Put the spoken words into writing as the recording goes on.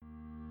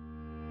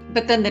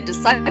But then the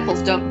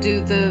disciples don't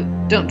do the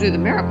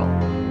miracle.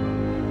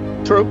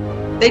 True.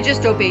 They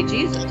just obey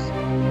Jesus.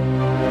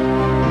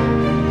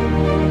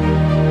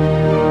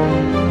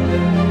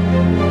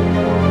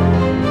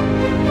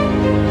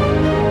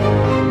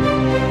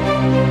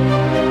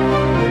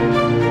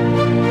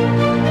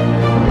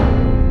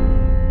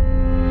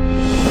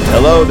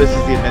 Hello, this is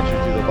the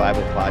Adventure Through the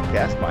Bible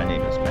podcast. My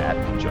name is Matt.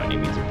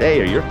 Joining me today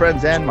are your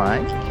friends and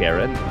mine,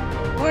 Karen.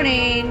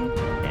 Morning.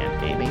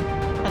 And Amy.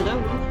 Hello.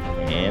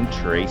 And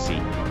Tracy.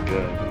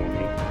 Good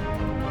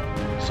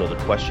morning. So the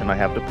question I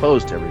have to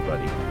pose to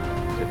everybody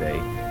today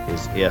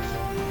is if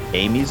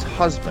Amy's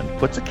husband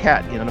puts a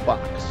cat in a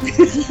box,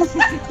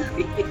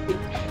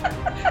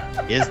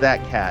 is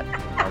that cat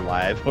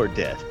alive or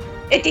dead?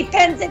 It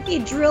depends if he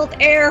drilled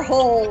air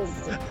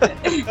holes.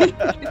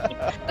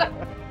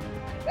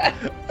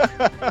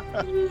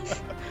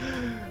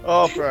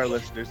 Oh, for our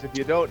listeners, if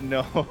you don't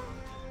know,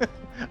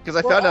 because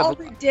I We're found all out,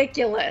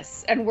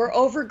 ridiculous, and we're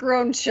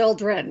overgrown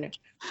children.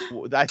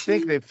 I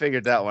think they've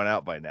figured that one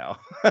out by now.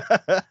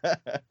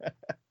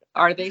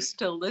 Are they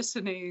still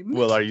listening?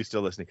 Well, are you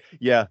still listening?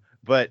 Yeah,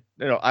 but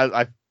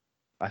I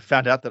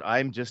found out that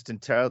I'm just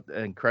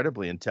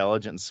incredibly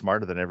intelligent and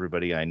smarter than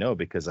everybody I know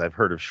because I've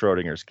heard of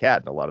Schrodinger's cat,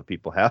 and a lot of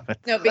people haven't.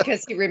 No,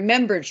 because he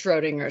remembered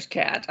Schrodinger's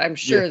cat. I'm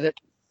sure that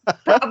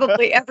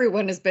probably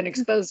everyone has been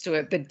exposed to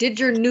it, but did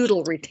your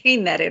noodle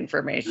retain that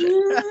information?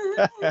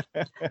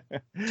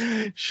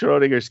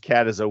 Schrodinger's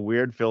cat is a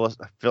weird,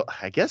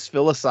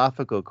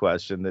 philosophical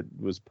question that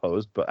was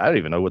posed, but I don't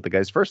even know what the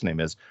guy's first name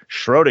is.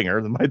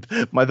 Schrodinger.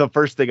 The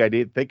first thing I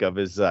need to think of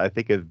is I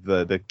think of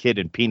the kid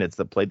in Peanuts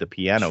that played the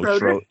piano.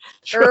 Erwin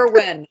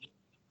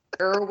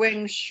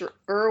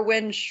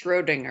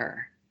Schrodinger.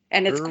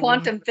 And it's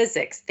quantum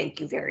physics. Thank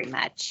you very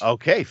much.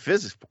 Okay,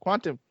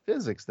 quantum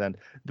physics then.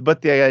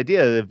 But the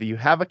idea that if you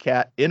have a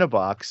cat in a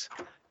box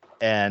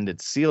and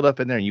it's sealed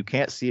up in there and you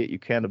can't see it, you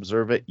can't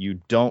observe it, you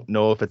don't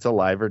know if it's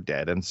alive or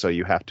dead. And so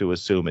you have to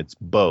assume it's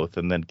both.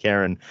 And then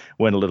Karen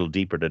went a little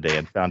deeper today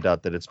and found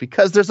out that it's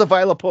because there's a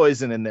vial of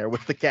poison in there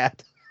with the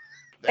cat.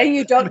 And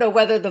you don't know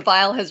whether the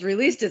vial has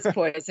released its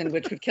poison,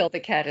 which would kill the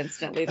cat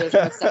instantly. There's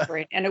no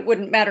suffering. And it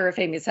wouldn't matter if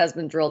Amy's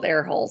husband drilled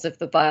air holes if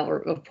the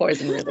vial of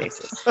poison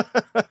releases.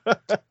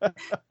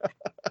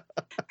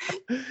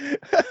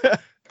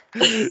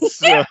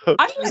 So,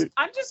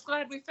 I'm just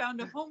glad we found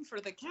a home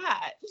for the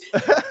cat.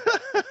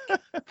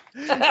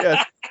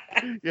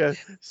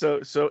 yes.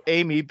 So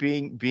Amy,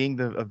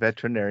 being a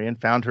veterinarian,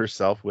 found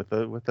herself with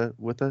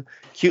a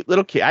cute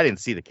little kid. I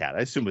didn't see the cat. I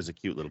assume it was a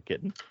cute little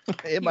kitten.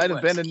 It might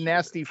have been a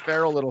nasty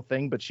feral little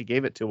thing, but she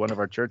gave it to one of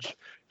our church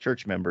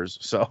members.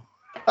 So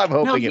I'm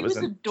hoping it was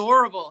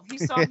adorable. He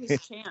saw his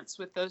chance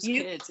with those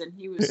kids, and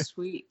he was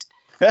sweet.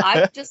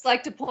 I would just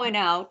like to point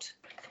out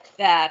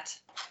that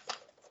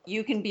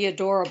you can be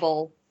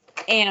adorable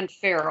and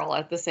feral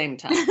at the same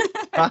time.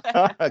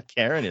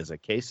 Karen is a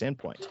case in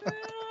point.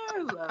 I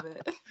love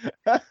it.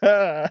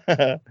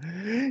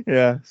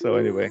 Yeah. So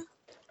anyway,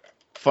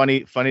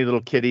 funny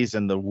little kitties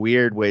and the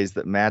weird ways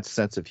that Matt's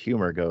sense of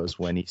humor goes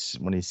when he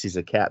sees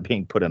a cat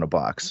being put in a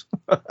box.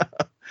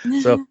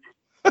 So.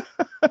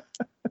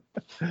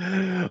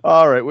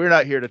 All right, we're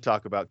not here to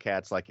talk about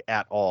cats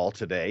at all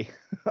today,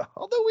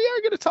 although we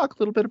are going to talk a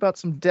little bit about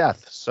some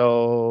death.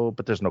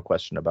 But there's no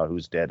question about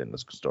who's dead in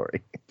this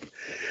story.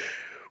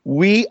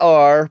 We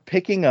are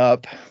picking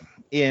up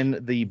in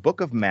the book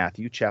of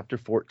Matthew, chapter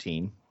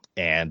 14,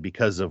 and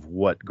because of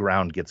what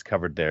ground gets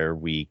covered there,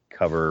 we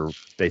cover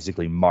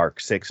basically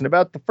Mark 6 and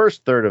about the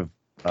first third of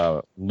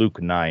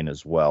Luke 9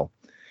 as well.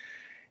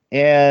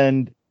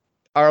 And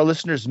our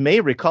listeners may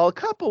recall a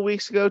couple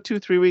weeks ago,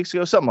 2-3 weeks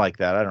ago, something like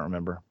that. I don't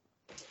remember.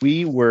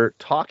 We were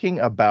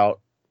talking about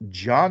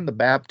John the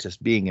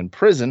Baptist being in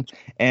prison,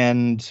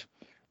 and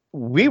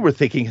we were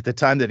thinking at the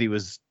time that he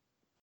was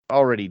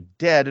already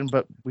dead,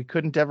 but we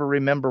couldn't ever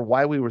remember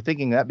why we were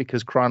thinking that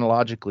because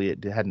chronologically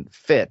it hadn't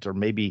fit, or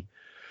maybe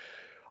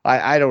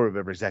I don't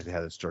remember exactly how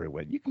the story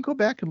went. You can go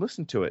back and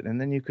listen to it, and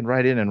then you can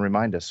write in and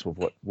remind us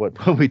of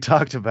what we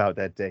talked about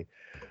that day.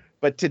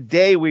 But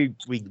today we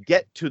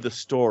get to the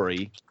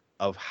story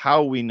of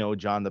how we know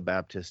John the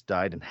Baptist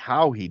died and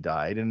how he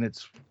died. And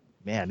it's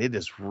a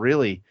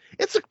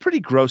pretty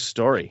gross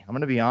story. I'm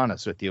going to be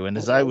honest with you. And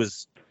as I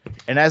was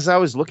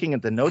looking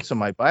at the notes of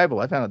my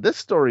Bible, I found out this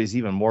story is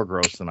even more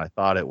gross than I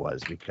thought it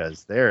was,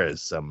 because there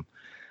is some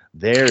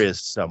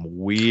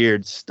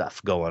weird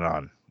stuff going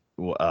on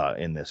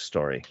in this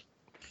story.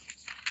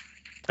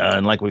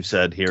 And like we've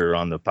said here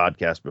on the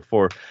podcast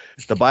before,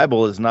 the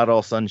Bible is not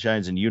all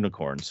sunshines and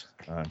unicorns,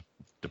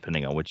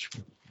 depending on which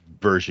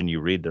version you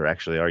read. There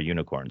actually are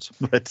unicorns,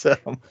 but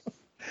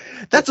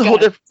that's a whole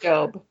different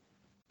Job.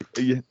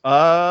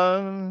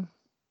 I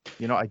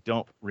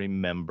don't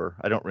remember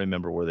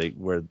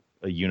where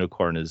a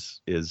unicorn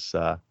is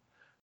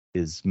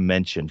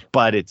mentioned,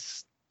 but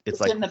it's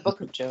like in the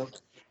book of Job.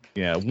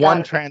 Yeah,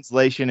 one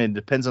translation, and it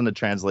depends on the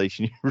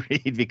translation you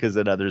read, because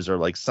then others are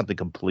like something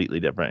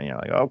completely different. And you're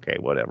like, okay,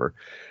 whatever.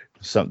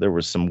 There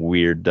was some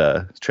weird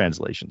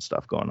translation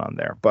stuff going on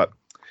there, but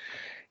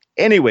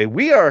Anyway,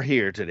 we are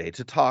here today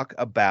to talk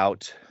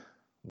about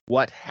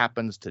what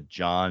happens to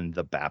John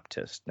the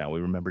Baptist. Now, we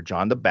remember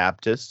John the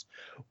Baptist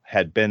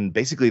had been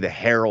basically the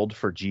herald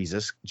for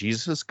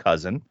Jesus's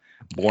cousin,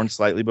 born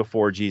slightly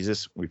before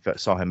Jesus. We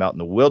saw him out in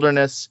the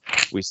wilderness.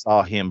 We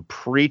saw him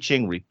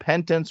preaching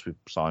repentance. We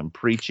saw him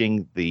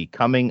preaching the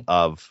coming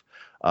of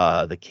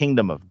the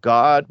kingdom of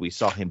God. We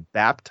saw him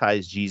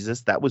baptize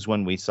Jesus. That was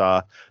when we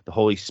saw the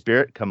Holy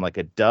Spirit come like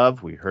a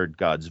dove. We heard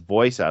God's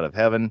voice out of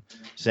heaven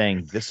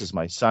saying, "This is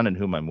my son in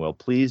whom I'm well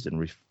pleased,"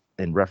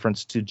 in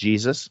reference to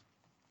Jesus.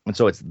 And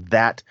so it's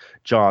that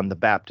John the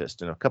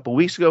Baptist. And a couple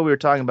weeks ago, we were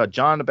talking about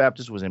John the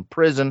Baptist was in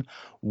prison,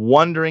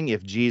 wondering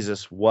if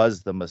Jesus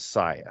was the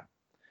Messiah,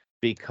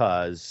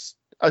 because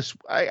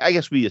I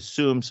guess we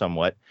assume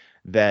somewhat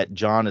that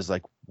John is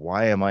like,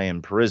 why am I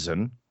in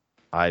prison?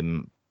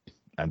 I'm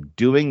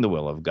doing the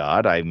will of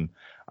God. I'm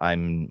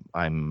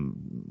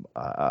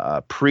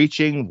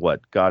preaching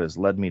what God has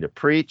led me to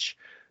preach.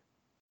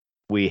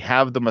 We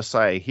have the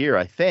Messiah here,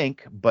 I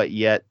think, but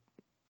yet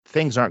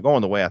things aren't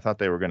going the way I thought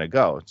they were going to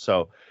go.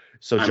 So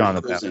I'm John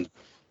in prison.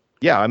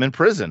 Yeah, I'm in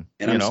prison.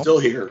 And I'm still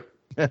here.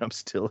 And I'm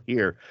still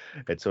here.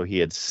 And so he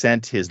had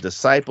sent his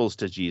disciples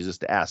to Jesus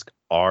to ask,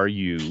 are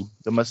you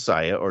the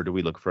Messiah, or do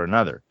we look for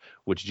another?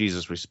 Which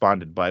Jesus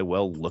responded by,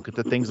 well, look at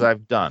the things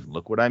I've done.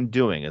 Look what I'm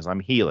doing as I'm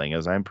healing,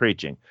 as I'm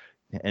preaching.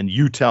 And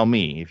you tell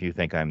me if you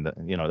think I'm the,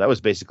 that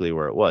was basically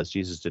where it was.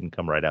 Jesus didn't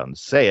come right out and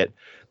say it,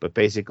 but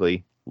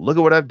basically, look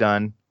at what I've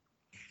done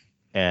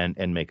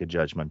and make a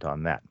judgment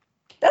on that.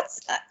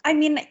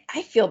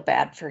 I feel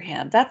bad for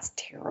him. That's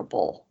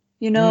terrible.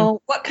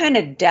 What kind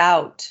of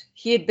doubt?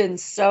 He had been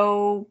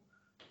so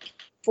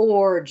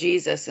for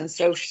Jesus and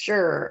so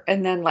sure.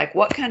 And then,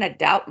 what kind of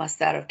doubt must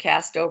that have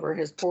cast over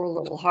his poor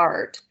little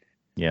heart?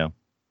 Yeah.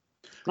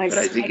 But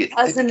I think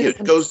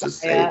it goes to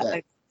say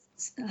that.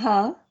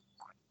 Huh?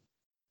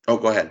 Oh,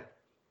 go ahead.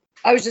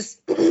 I was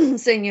just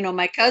saying,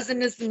 my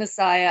cousin is the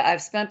Messiah.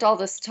 I've spent all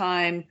this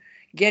time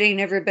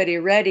getting everybody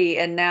ready,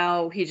 and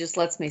now he just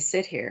lets me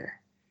sit here.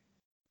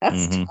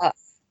 That's tough.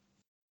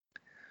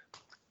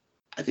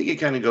 I think it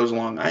kind of goes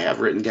along. I have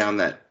written down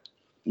that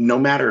no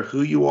matter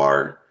who you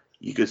are,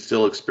 you could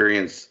still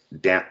experience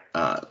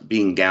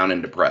being down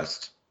and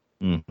depressed,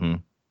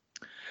 given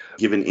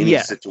any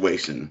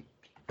situation.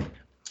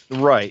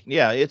 Right.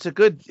 Yeah. It's a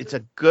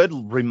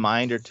good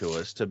reminder to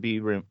us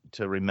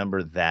to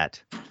remember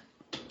that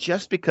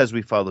just because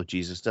we follow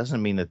Jesus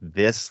doesn't mean that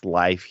this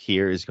life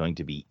here is going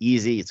to be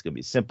easy. It's going to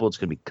be simple. It's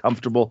going to be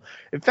comfortable.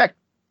 In fact,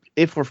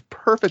 if we're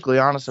perfectly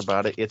honest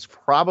about it, it's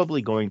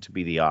probably going to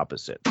be the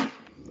opposite.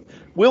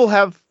 We will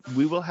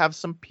have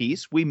some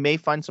peace. We may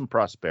find some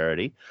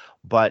prosperity,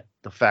 but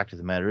the fact of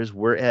the matter is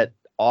we're at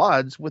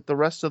odds with the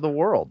rest of the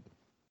world.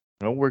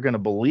 We're going to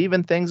believe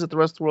in things that the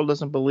rest of the world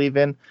doesn't believe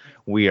in.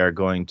 We are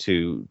going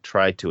to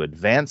try to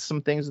advance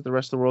some things that the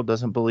rest of the world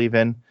doesn't believe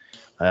in,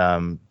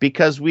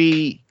 because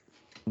we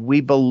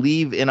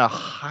believe in a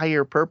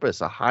higher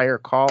purpose, a higher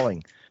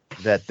calling,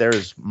 that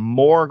there's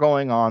more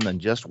going on than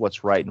just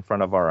what's right in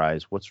front of our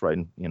eyes, what's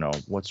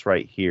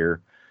right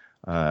here.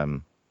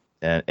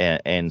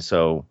 And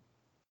so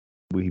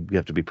we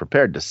have to be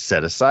prepared to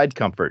set aside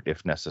comfort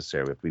if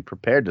necessary. We have to be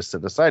prepared to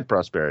set aside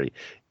prosperity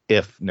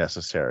if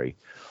necessary,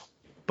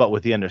 but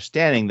with the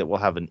understanding that we'll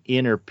have an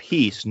inner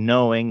peace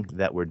knowing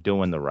that we're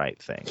doing the right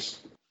thing.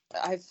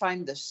 I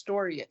find the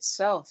story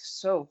itself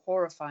so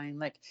horrifying.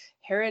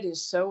 Herod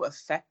is so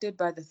affected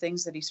by the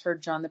things that he's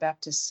heard John the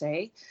Baptist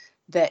say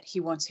that he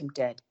wants him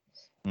dead.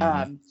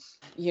 And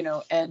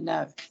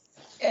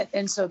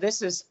so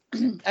this is,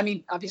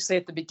 obviously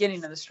at the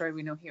beginning of the story,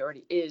 we know he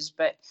already is,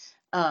 but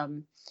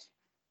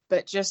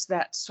just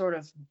that sort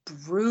of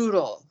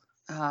brutal,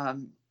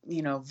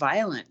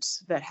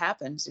 violence that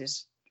happens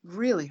is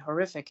really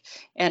horrific.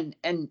 And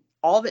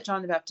all that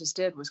John the Baptist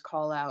did was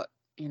call out,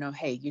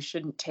 hey, you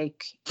shouldn't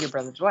take your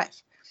brother's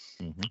wife.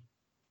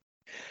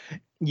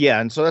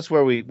 Yeah. And so that's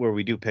where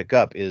we do pick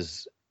up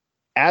is,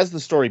 as the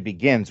story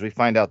begins, we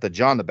find out that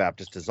John the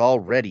Baptist is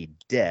already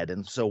dead.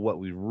 And so what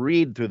we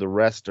read through the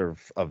rest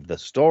of the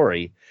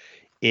story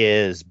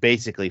is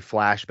basically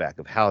flashback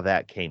of how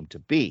that came to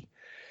be.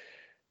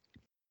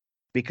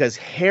 Because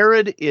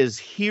Herod is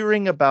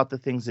hearing about the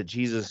things that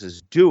Jesus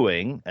is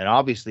doing, and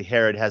obviously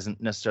Herod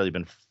hasn't necessarily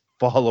been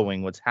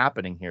following what's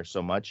happening here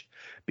so much,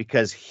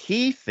 because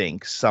he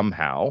thinks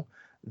somehow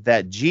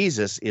that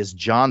Jesus is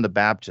John the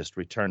Baptist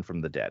returned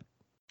from the dead.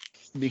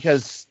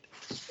 Because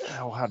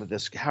how did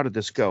this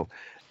go?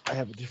 I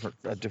have a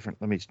different.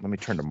 Let me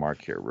turn to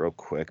Mark here real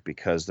quick,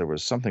 because there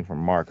was something from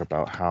Mark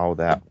about how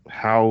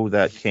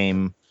that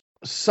came.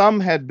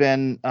 Some had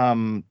been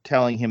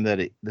telling him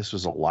that this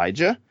was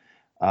Elijah.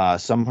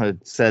 Some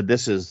had said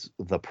this is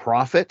the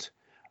prophet,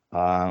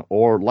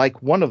 or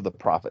like one of the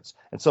prophets.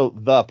 And so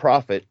the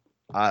prophet,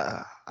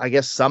 I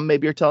guess some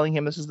maybe are telling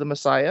him this is the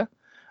Messiah,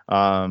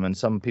 and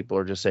some people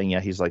are just saying,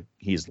 yeah, he's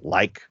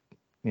like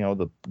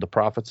the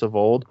prophets of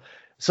old.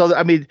 So,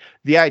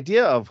 the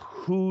idea of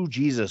who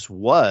Jesus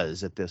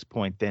was at this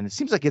point, then it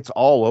seems like it's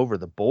all over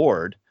the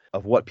board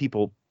of what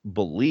people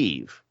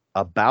believe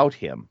about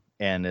him.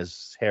 And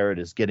as Herod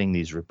is getting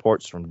these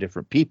reports from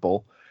different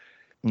people,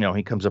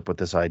 he comes up with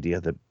this idea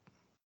that,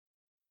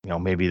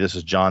 maybe this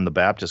is John the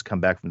Baptist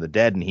come back from the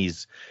dead, and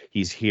he's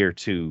here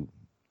to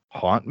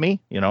haunt me,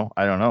 I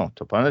don't know,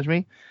 to punish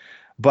me.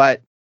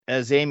 But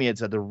as Amy had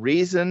said, the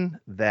reason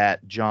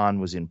that John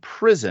was in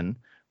prison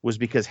was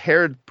because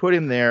Herod put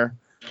him there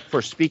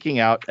for speaking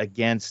out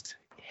against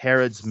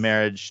Herod's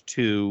marriage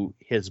to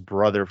his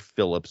brother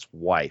Philip's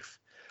wife.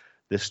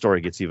 This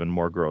story gets even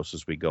more gross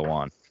as we go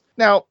on.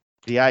 Now,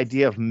 the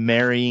idea of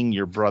marrying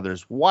your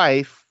brother's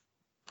wife,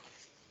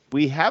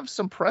 we have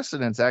some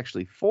precedents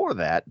actually for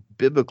that,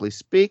 biblically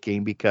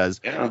speaking,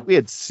 because we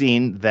had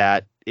seen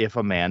that if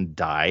a man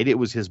died, it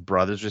was his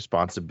brother's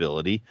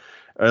responsibility.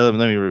 Or let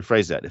me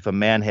rephrase that. If a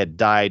man had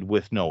died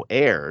with no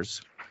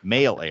heirs,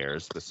 male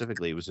heirs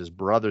specifically, it was his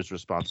brother's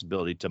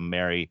responsibility to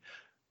marry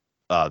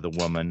the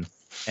woman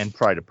and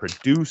try to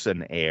produce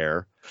an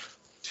heir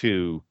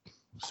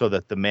so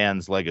that the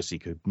man's legacy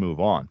could move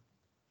on.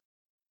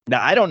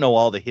 Now, I don't know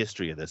all the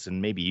history of this,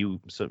 and maybe you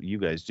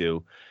guys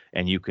do,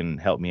 and you can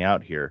help me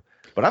out here.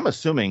 But I'm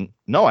assuming,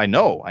 no, I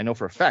know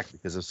for a fact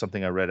because of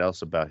something I read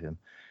else about him.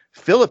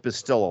 Philip is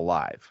still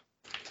alive,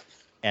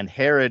 and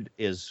Herod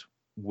is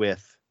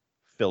with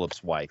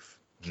Philip's wife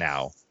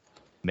now,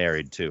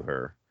 married to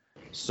her.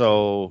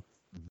 So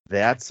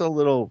it's a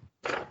little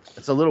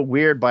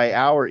weird by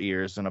our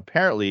ears, and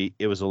apparently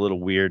it was a little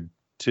weird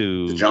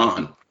to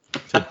John.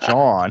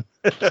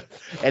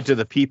 And to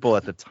the people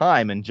at the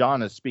time. And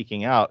John is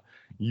speaking out,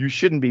 you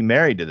shouldn't be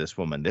married to this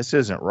woman. This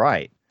isn't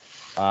right.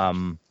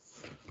 Why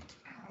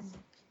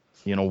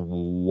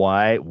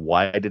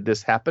did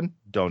this happen?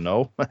 Don't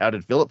know. How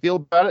did Philip feel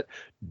about it?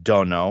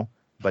 Don't know.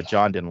 But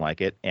John didn't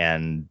like it,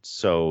 and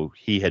so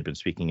he had been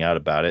speaking out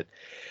about it.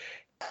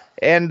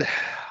 And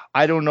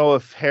I don't know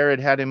if Herod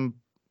had him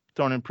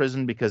thrown in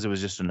prison because it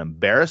was just an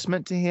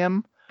embarrassment to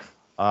him,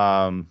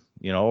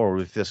 or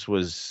if this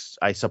was,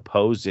 I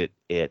suppose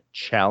it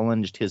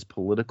challenged his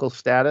political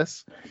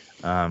status,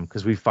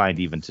 because we find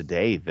even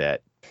today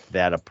that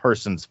a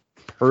person's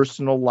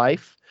personal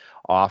life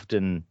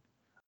often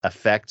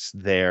affects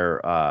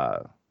their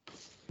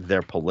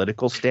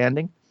political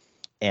standing.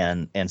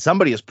 And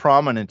somebody as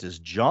prominent as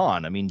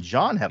John, I mean,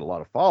 John had a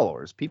lot of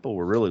followers. People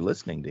were really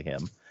listening to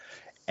him.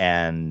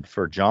 And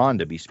for John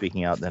to be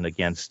speaking out then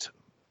against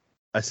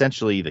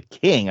essentially the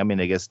king, I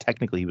mean, I guess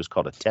technically he was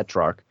called a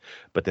tetrarch,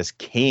 but this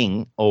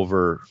king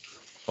over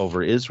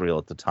Israel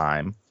at the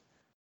time,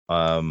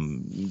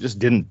 just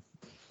didn't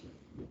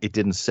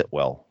sit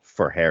well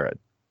for Herod.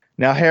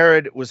 Now,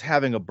 Herod was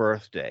having a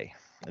birthday,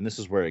 and this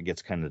is where it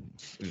gets kind of,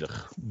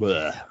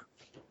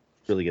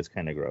 really gets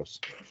kind of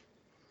gross.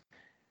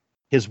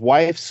 His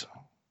wife's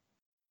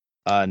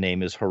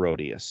name is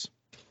Herodias,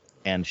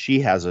 and she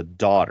has a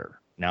daughter.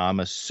 Now, I'm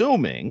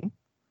assuming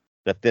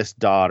that this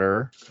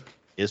daughter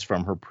is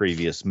from her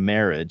previous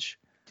marriage.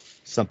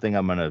 Something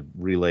I'm going to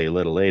relay a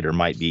little later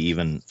might be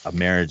even a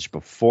marriage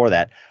before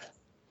that.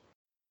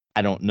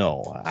 I don't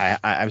know.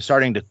 I'm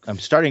starting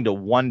to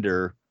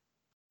wonder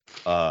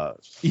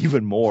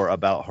even more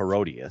about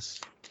Herodias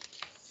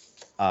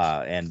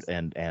and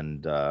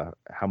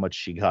how much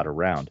she got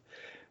around.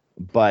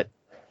 But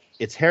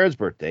it's Herod's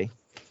birthday.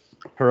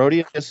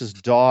 Herodias'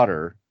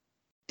 daughter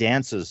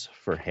dances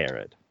for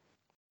Herod.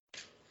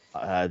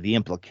 The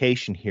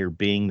implication here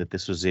being that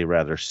this was a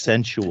rather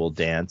sensual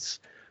dance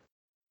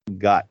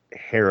got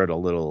Herod a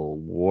little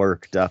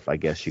worked up, I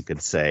guess you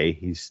could say.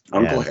 He's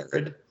Uncle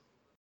Herod.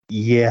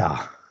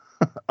 Yeah.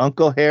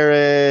 Uncle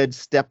Herod,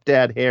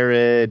 stepdad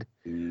Herod.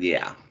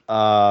 Yeah.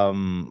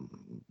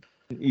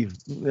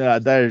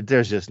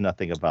 There's just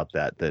nothing about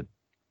that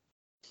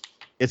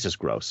it's just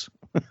gross.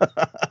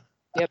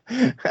 Yep.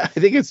 I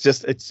think it's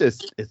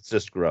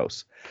just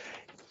gross.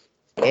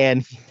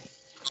 And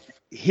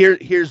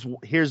here's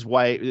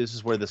why this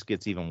is where this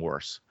gets even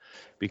worse,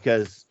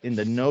 because in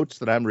the notes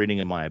that I'm reading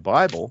in my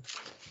Bible,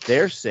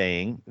 they're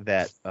saying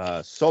that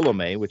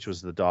Salome, which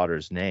was the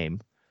daughter's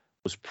name,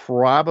 was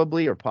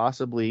probably or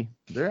possibly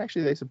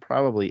they said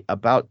probably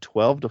about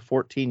 12 to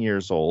 14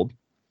 years old.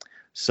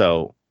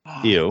 So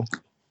ew.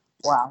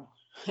 Wow.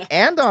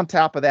 And on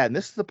top of that, and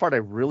this is the part I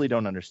really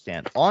don't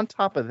understand, on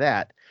top of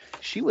that,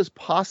 she was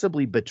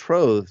possibly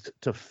betrothed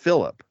to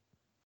Philip.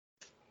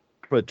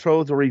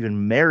 Betrothed or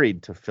even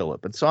married to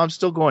Philip. And so I'm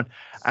still going,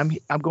 I'm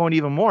going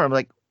even more. I'm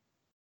like,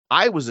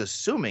 I was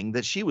assuming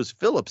that she was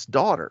Philip's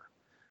daughter.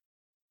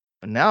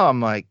 And now I'm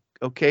like,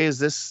 okay, is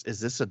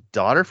this a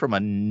daughter from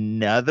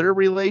another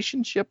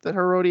relationship that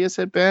Herodias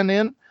had been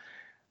in?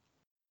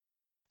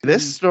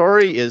 This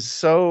story is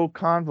so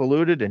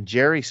convoluted and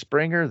Jerry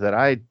Springer that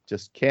I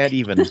just can't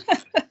even.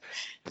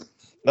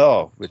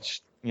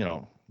 Which,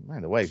 by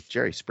the way,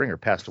 Jerry Springer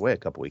passed away a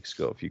couple weeks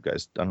ago. I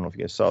don't know if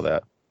you guys saw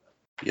that.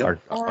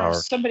 Yep.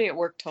 Somebody at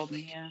work told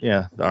me, yeah.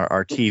 Yeah,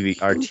 our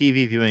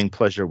TV viewing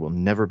pleasure will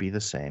never be the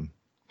same.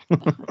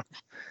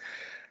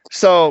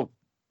 So,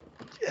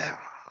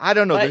 I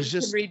don't know. But there's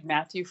you just can read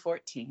Matthew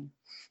 14.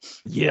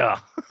 Yeah.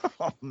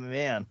 Oh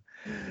man.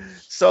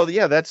 So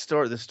yeah, the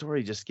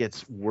story just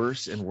gets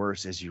worse and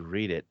worse as you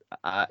read it.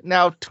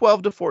 Now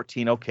 12 to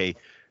 14, okay.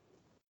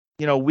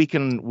 We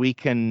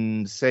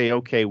can say,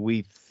 okay,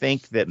 we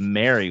think that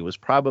Mary was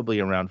probably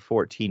around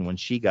 14 when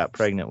she got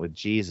pregnant with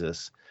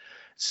Jesus.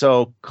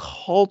 So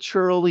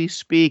culturally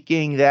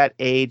speaking, that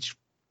age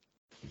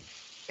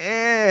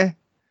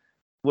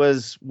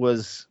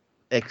was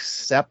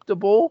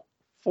acceptable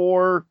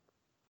for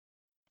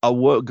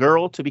a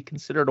girl to be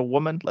considered a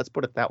woman. Let's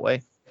put it that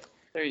way.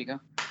 There you go.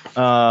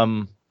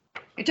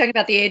 You're talking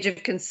about the age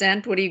of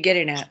consent. What are you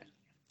getting at?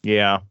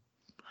 Yeah.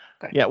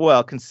 Okay. Yeah,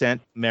 well, consent,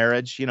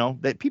 marriage,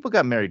 that people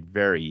got married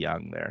very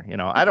young there.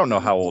 I don't know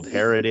how old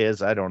Herod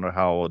is. I don't know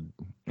how old,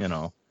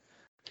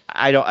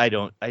 I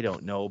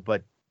don't know,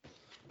 but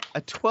a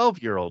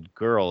 12-year-old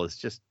girl is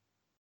just,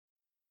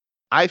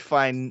 I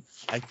find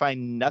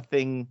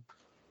nothing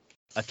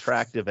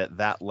attractive at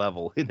that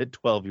level in a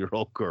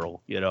 12-year-old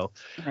girl, Right.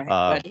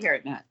 Glad to hear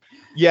it, Matt.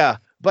 Yeah,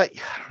 but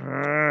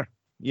we're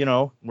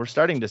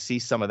starting to see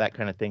some of that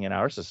kind of thing in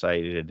our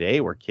society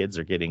today, where kids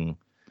are getting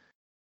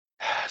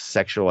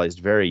sexualized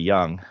very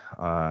young,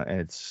 and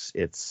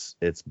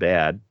it's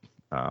bad.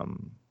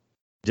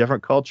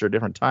 Different culture,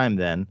 different time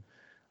then.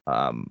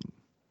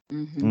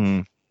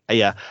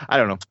 Yeah, I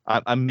don't know.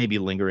 I'm maybe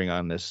lingering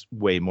on this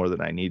way more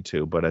than I need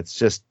to, but it's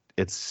just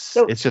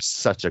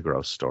such a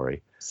gross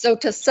story. So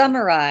to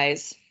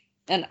summarize,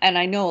 and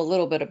I know a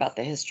little bit about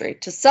the history.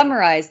 To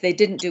summarize, they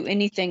didn't do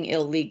anything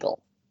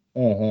illegal.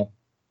 Mm-hmm.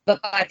 But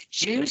by the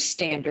Jews'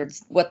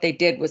 standards, what they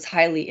did was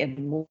highly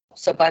immoral.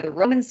 So by the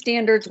Roman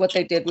standards, what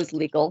they did was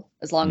legal,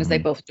 as long as they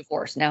both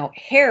divorced. Now,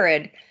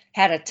 Herod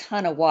had a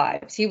ton of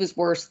wives. He was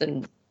worse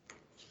than,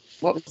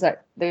 what was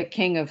that, the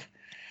king of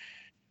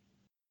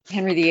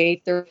Henry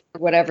VIII or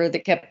whatever,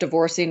 that kept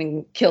divorcing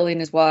and killing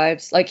his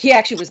wives. Like, he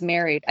actually was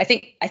married. I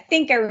think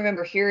I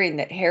remember hearing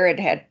that Herod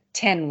had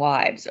 10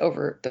 wives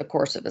over the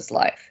course of his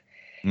life.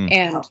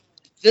 And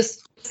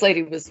this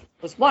lady was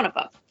one of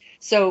them.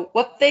 So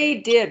what they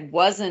did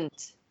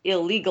wasn't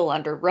illegal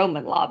under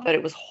Roman law, but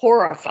it was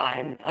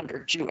horrifying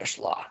under Jewish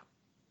law.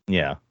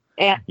 Yeah.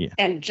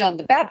 And John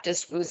the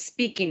Baptist was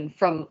speaking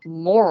from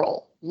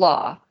moral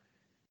law.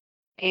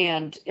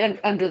 And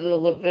under the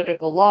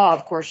Levitical law,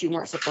 of course, you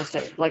weren't supposed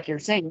to, like you're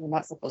saying, you're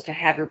not supposed to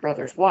have your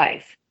brother's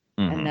wife.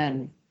 And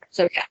then,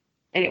 so yeah.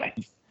 Anyway,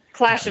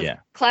 clash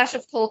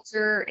of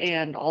culture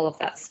and all of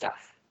that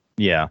stuff.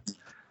 Yeah.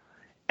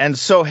 And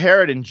so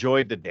Herod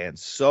enjoyed the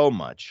dance so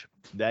much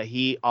that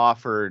he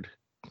offered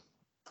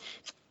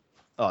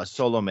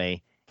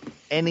Salome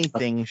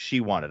anything she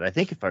wanted. I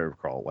think, if I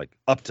recall, like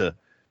up to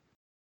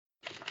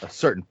a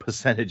certain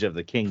percentage of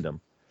the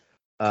kingdom.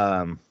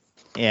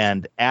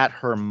 And at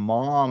her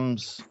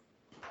mom's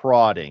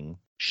prodding,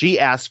 she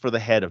asked for the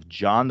head of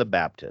John the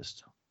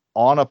Baptist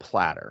on a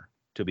platter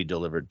to be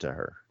delivered to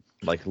her.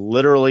 Like,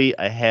 literally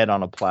a head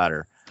on a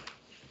platter.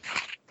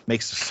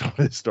 Makes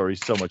the story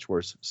so much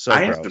worse. So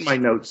I gross. have in my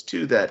notes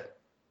too that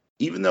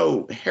even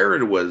though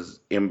Herod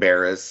was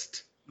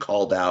embarrassed,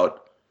 called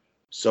out,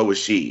 so was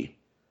she.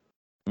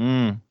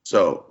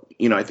 So,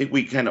 I think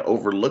we kind of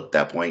overlooked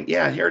that point.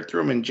 Yeah, Herod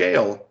threw him in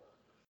jail,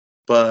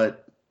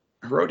 but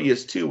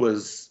Herodias too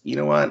was, you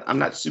know what? I'm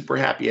not super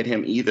happy at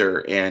him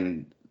either,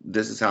 and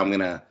this is how I'm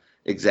going to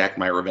exact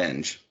my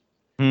revenge.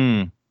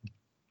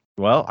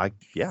 Well, I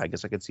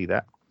guess I could see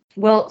that.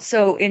 Well,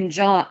 so in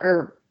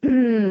Mark,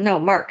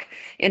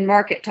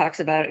 it talks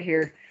about it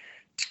here.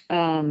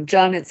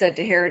 John had said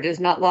to Herod, "It is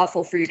not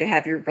lawful for you to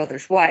have your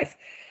brother's wife."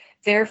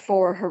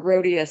 Therefore,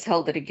 Herodias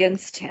held it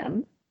against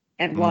him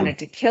and wanted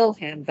to kill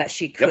him, but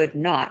she could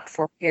not,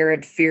 for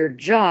Herod feared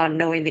John,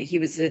 knowing that he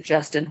was a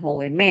just and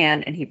holy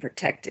man, and he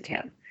protected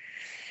him.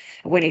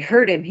 When he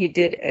heard him, he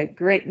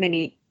did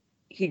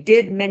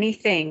many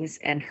things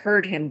and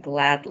heard him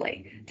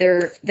gladly.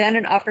 Then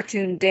an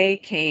opportune day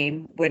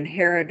came when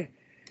Herod,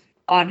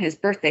 on his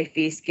birthday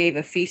feast, gave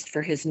a feast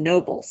for his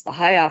nobles, the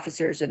high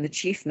officers, and the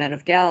chief men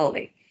of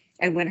Galilee.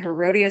 And when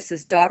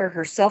Herodias' daughter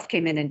herself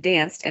came in and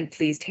danced and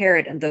pleased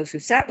Herod and those who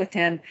sat with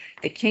him,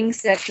 the king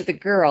said to the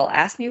girl,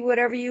 "Ask me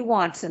whatever you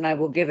want, and I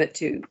will give it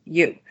to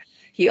you."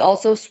 He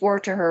also swore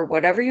to her,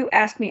 "Whatever you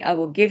ask me, I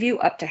will give you,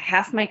 up to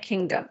half my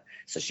kingdom."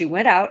 So she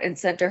went out and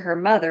said to her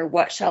mother,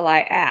 "What shall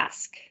I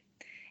ask?"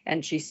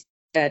 And she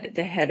said,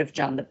 "The head of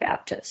John the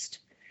Baptist."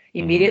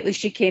 Immediately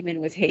she came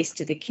in with haste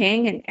to the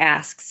king and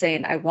asked,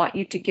 saying, "I want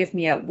you to give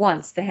me at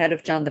once the head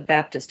of John the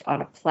Baptist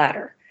on a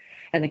platter."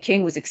 And the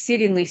king was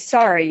exceedingly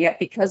sorry, yet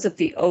because of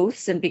the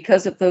oaths and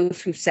because of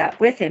those who sat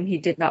with him, he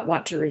did not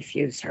want to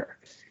refuse her.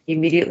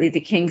 Immediately the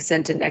king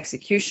sent an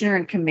executioner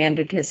and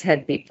commanded his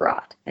head be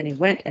brought. And he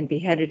went and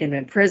beheaded him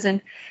in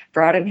prison,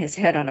 brought him his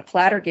head on a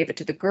platter, gave it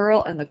to the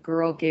girl, and the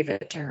girl gave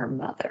it to her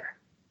mother.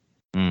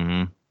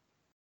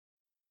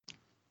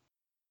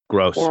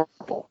 Gross.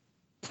 Horrible.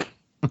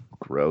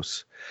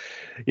 Gross.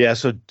 Yeah,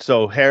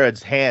 so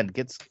Herod's hand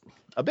gets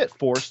a bit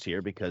forced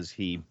here because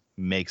he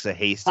makes a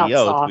hasty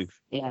oath.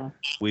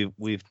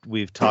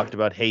 We've talked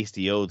about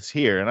hasty oaths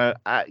here, and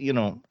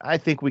I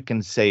think we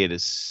can say it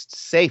is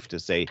safe to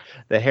say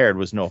that Herod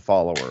was no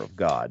follower of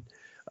God.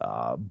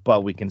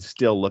 But we can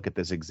still look at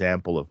this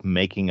example of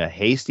making a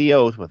hasty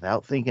oath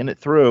without thinking it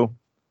through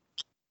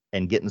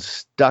and getting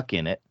stuck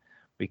in it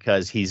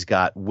because he's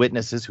got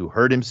witnesses who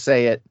heard him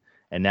say it.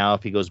 And now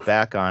if he goes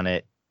back on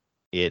it,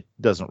 it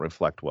doesn't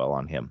reflect well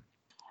on him.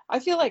 I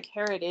feel like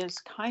Herod is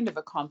kind of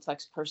a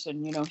complex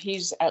person.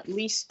 He's at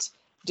least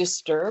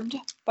disturbed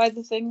by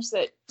the things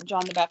that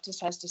John the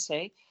Baptist has to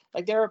say.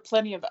 Like, there are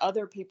plenty of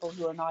other people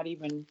who are not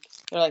even,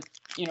 they're like,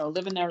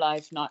 living their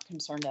life, not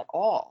concerned at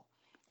all.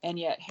 And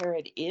yet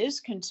Herod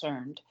is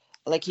concerned.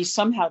 Like, he's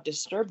somehow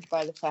disturbed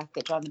by the fact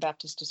that John the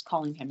Baptist is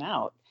calling him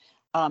out.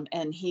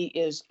 And he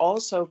is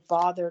also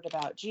bothered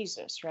about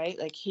Jesus, right?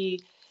 Like,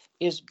 he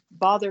is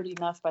bothered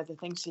enough by the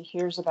things he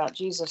hears about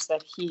Jesus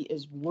that he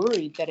is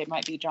worried that it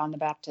might be John the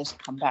Baptist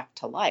come back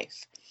to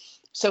life.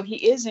 So he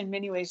is in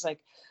many ways like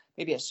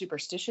maybe a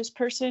superstitious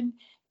person.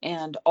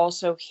 And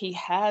also he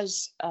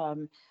has,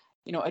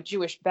 a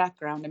Jewish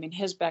background. I mean,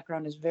 his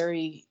background is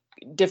very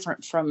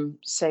different from,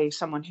 say,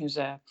 someone who's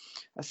a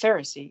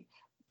Pharisee,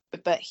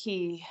 but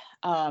he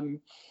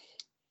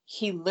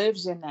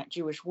lives in that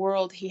Jewish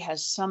world. He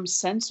has some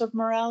sense of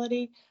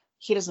morality.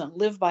 He doesn't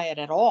live by it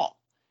at all.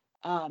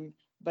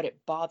 But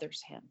it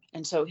bothers him.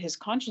 And so his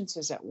conscience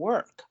is at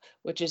work,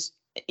 which is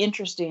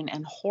interesting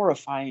and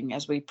horrifying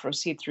as we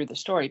proceed through the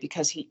story,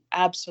 because he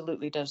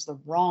absolutely does the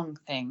wrong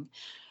thing,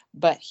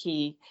 but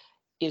he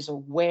is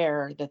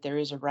aware that there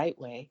is a right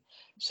way.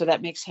 So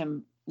that makes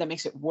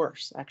it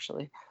worse,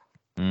 actually.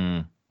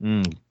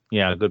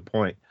 Yeah, good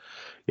point.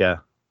 Yeah,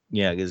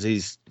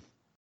 because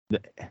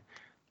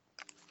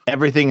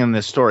everything in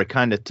this story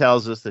kind of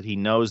tells us that he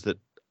knows that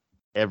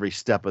every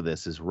step of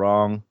this is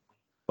wrong,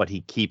 but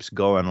he keeps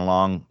going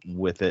along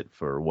with it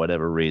for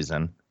whatever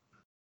reason.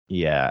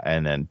 Yeah,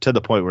 and then to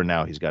the point where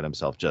now he's got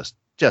himself just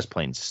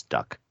plain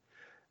stuck.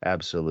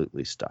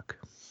 Absolutely stuck.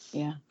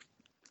 Yeah.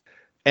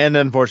 And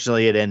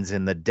unfortunately, it ends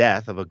in the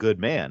death of a good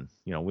man.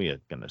 We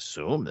can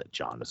assume that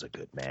John is a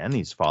good man.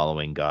 He's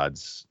following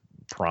God's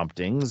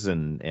promptings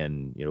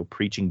and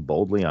preaching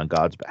boldly on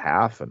God's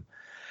behalf,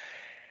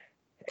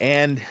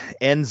 and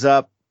ends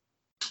up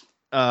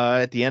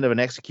at the end of an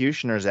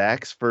executioner's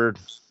axe for,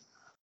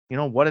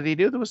 what did he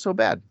do that was so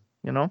bad?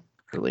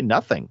 Really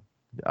nothing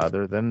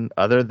other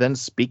than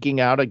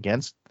speaking out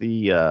against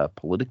the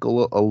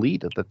political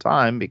elite at the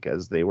time,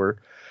 because they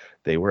were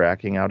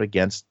acting out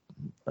against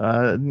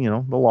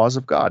the laws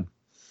of God.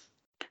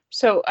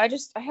 So I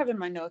have in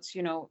my notes,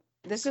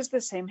 this is the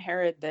same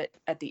Herod that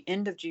at the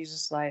end of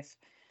Jesus' life,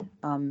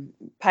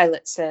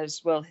 Pilate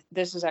says, well,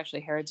 this is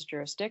actually Herod's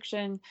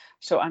jurisdiction,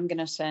 so I'm going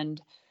to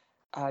send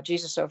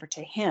Jesus over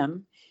to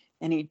him.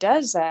 And he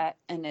does that.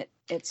 And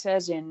it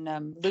says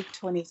in Luke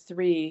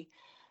 23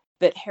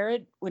 that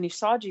Herod, when he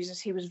saw Jesus,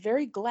 he was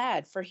very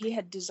glad, for he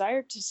had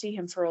desired to see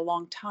him for a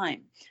long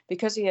time,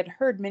 because he had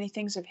heard many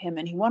things of him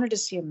and he wanted to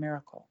see a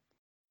miracle.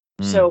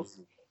 So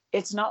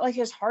it's not like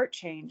his heart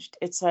changed.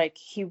 It's like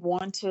he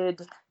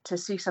wanted to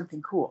see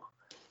something cool.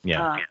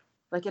 Yeah.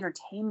 Like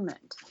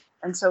entertainment.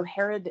 And so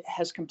Herod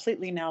has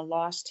completely now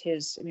lost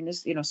his,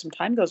 some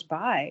time goes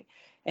by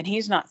and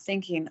he's not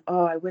thinking,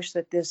 oh, I wish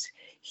that this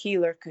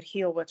healer could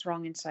heal what's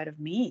wrong inside of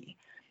me.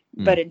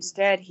 But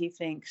instead he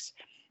thinks,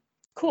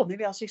 cool,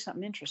 maybe I'll see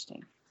something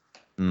interesting.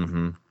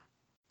 Mm-hmm.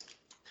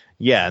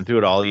 Yeah, and through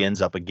it all, he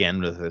ends up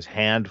again with his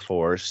hand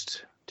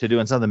forced to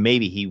doing something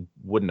maybe he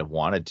wouldn't have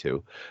wanted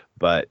to.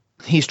 But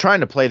he's trying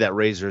to play that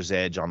razor's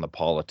edge on the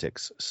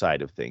politics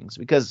side of things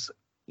because,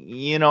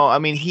 we're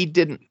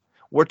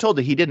told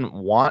that he didn't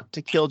want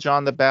to kill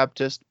John the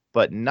Baptist,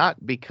 but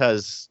not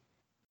because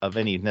of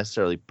any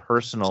necessarily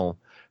personal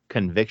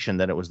conviction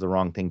that it was the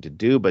wrong thing to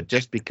do, but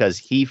just because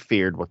he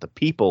feared what the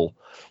people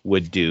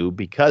would do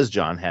because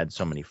John had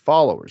so many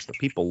followers. The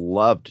people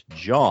loved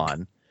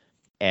John,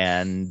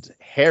 and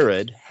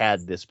Herod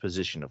had this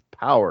position of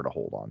power to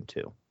hold on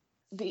to.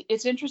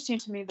 It's interesting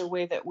to me the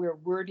way that we're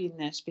wording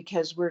this,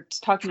 because we're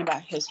talking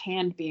about his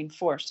hand being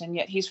forced, and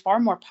yet he's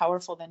far more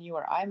powerful than you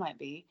or I might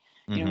be.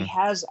 He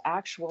has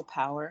actual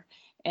power,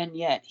 and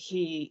yet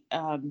he,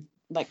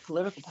 like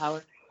political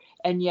power,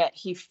 and yet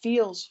he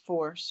feels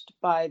forced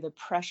by the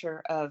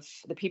pressure of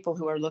the people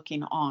who are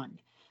looking on.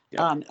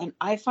 Yeah. And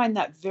I find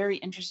that very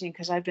interesting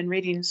because I've been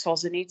reading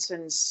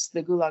Solzhenitsyn's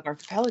The Gulag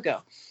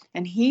Archipelago,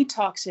 and he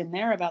talks in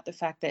there about the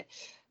fact that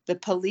the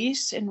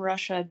police in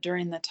Russia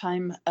during the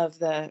time of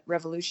the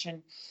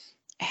revolution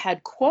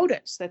had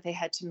quotas that they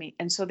had to meet.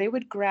 And so they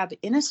would grab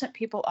innocent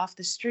people off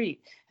the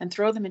street and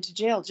throw them into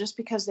jail just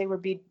because they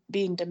were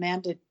being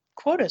demanded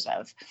quotas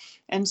of.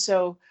 And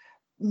so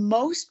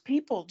most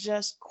people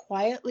just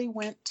quietly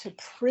went to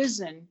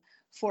prison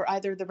for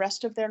either the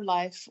rest of their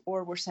life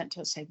or were sent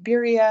to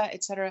Siberia,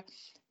 etc.,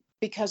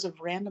 because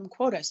of random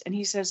quotas. And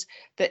he says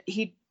that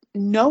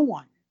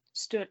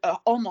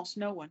almost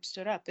no one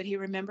stood up, but he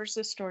remembers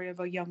the story of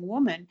a young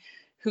woman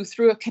who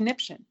threw a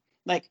conniption.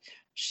 Like,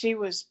 she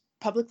was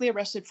publicly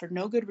arrested for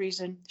no good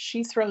reason.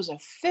 She throws a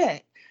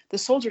fit. The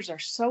soldiers are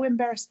so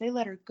embarrassed, they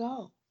let her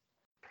go.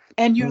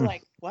 And you're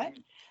like, what?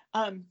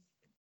 And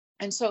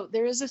so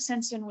there is a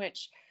sense in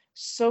which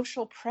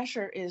social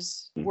pressure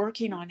is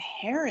working on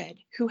Herod,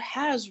 who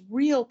has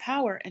real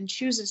power and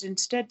chooses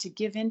instead to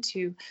give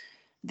into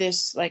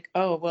this, like,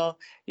 oh, well,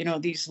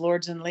 these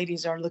lords and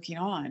ladies are looking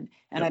on,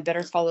 and I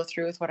better follow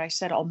through with what I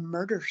said. I'll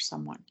murder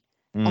someone.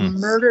 I'll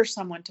murder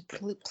someone to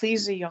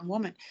please a young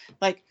woman.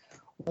 Like,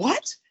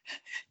 what?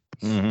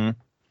 Mm-hmm.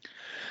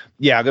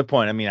 Yeah, good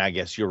point. I mean, I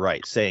guess you're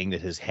right. Saying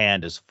that his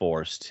hand is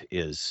forced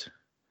is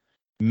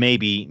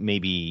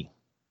maybe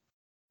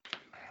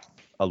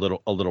a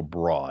little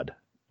broad.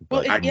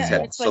 Well, But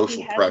it's like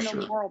he has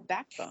no moral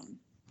backbone.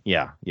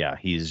 Yeah,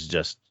 he's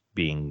just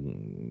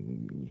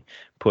being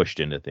pushed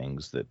into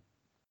things that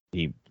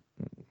he's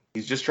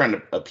just trying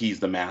to appease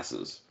the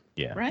masses.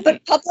 Yeah, right.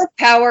 But public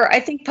power, I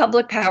think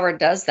public power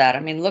does that.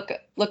 I mean, look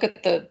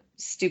at the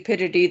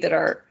stupidity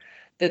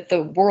that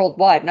the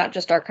worldwide, not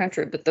just our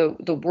country, but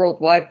the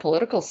worldwide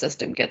political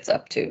system gets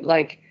up to.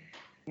 Like,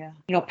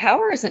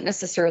 power isn't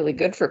necessarily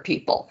good for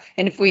people.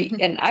 And if we,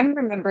 and I'm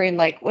remembering,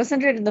 like,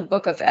 wasn't it in the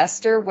book of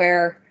Esther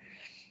where,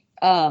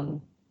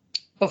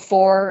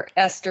 before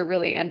Esther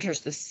really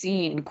enters the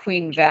scene,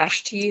 Queen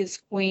Vashti is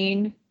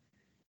queen,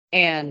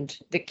 and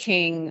the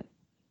king,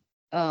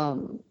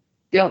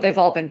 they've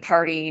all been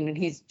partying, and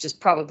he's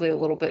just probably a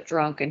little bit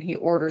drunk, and he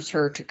orders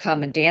her to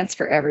come and dance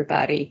for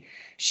everybody.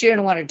 She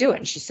didn't want to do it,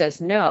 and she says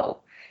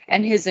no.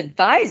 And his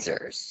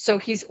advisors, so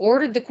he's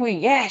ordered the queen,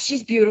 yeah,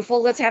 she's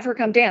beautiful, let's have her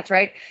come dance,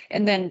 right?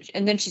 And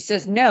then she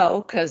says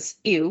no, because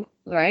ew,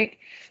 right?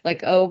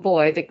 Like, oh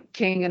boy, the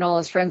king and all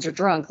his friends are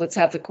drunk, let's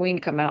have the queen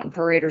come out and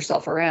parade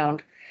herself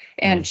around.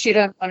 And she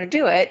doesn't want to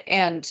do it.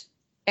 And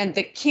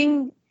the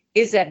king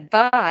is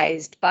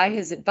advised by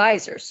his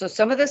advisors. So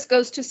some of this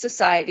goes to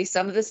society,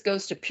 some of this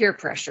goes to peer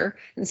pressure,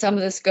 and some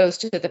of this goes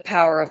to the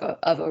power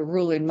of a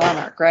ruling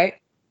monarch, right?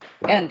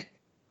 And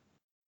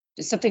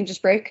did something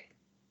just break?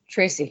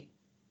 Tracy,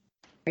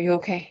 are you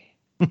okay?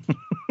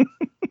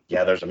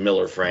 Yeah, there's a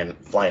Miller flying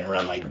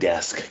around my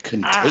desk.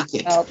 Couldn't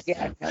take it. Oh,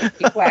 yeah, no,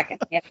 keep whacking.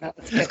 Yeah, no,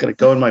 it's going to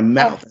go in my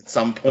mouth at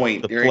some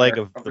point. The plague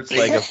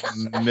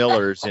of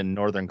Millers in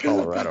northern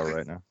Colorado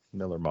right now.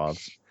 Miller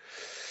moths.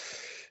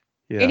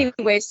 Yeah.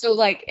 Anyway, so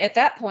like at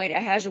that point,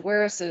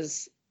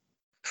 Ahasuerus's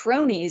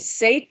cronies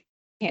say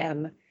to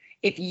him,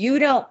 if you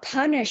don't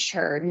punish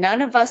her,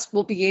 none of us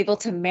will be able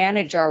to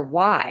manage our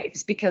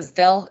wives because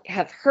they'll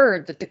have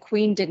heard that the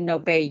queen didn't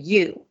obey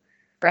you,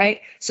 right?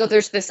 So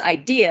there's this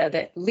idea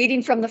that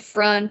leading from the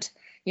front,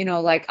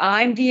 like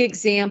I'm the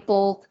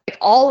example, like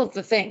all of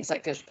the things,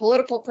 like there's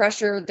political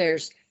pressure,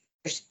 there's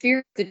fear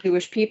of the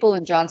Jewish people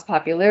and John's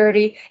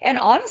popularity. And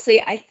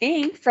honestly, I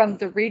think from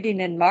the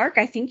reading in Mark,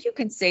 I think you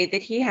can say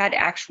that he had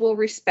actual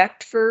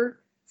respect for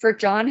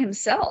John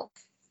himself.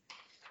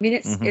 I mean,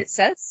 it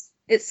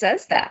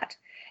says that.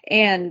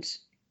 And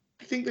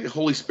I think the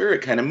Holy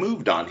Spirit kind of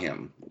moved on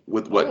him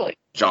with what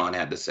John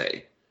had to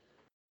say.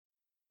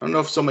 I don't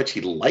know if so much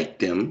he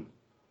liked him.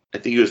 I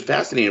think he was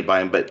fascinated by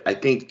him, but I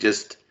think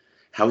just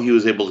how he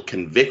was able to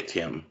convict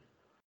him,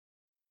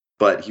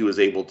 but he was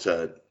able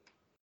to,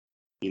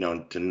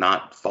 to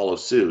not follow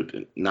suit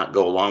and not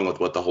go along with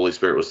what the Holy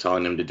Spirit was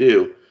telling him to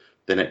do,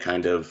 then it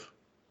kind of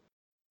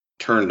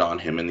turned on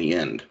him in the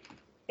end.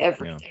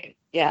 Everything.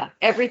 Yeah,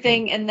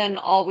 everything. And then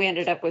all we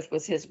ended up with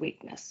was his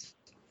weakness.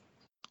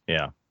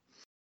 Yeah.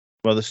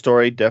 Well, the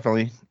story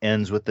definitely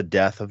ends with the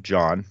death of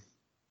John,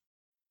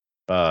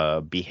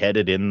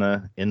 beheaded in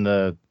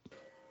the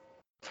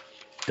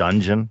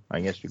dungeon,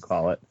 I guess you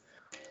call it.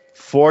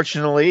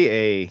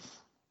 Fortunately,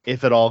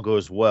 if it all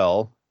goes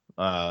well,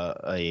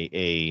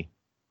 a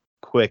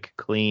quick,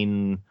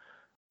 clean,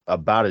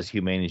 about as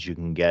humane as you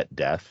can get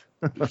death.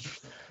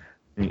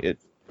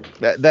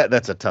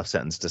 That's a tough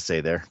sentence to say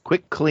there.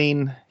 Quick,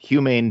 clean,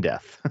 humane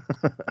death.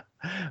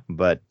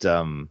 But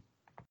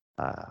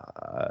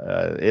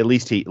at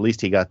least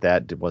he got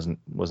that. It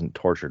wasn't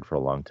tortured for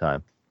a long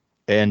time.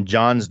 And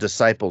John's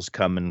disciples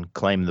come and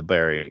claim the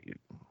burial.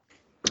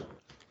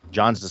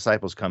 John's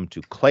disciples come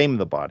to claim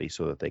the body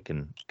so that they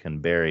can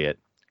bury it,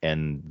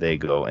 and they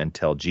go and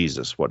tell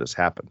Jesus what has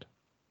happened.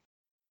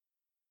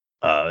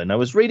 And I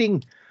was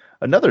reading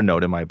another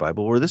note in my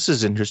Bible where this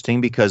is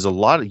interesting because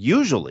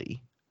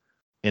usually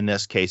in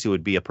this case, it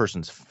would be a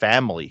person's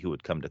family who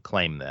would come to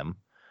claim them.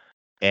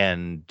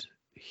 And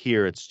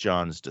here it's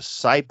John's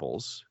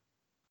disciples.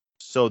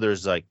 So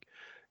there's like,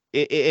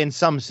 in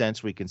some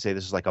sense, we can say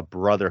this is like a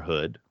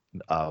brotherhood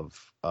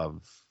of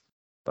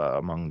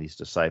among these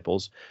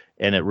disciples.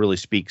 And it really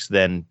speaks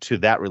then to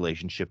that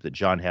relationship that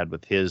John had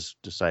with his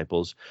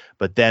disciples.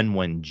 But then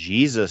when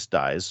Jesus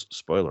dies,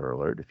 spoiler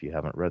alert, if you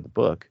haven't read the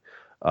book.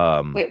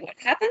 Wait, what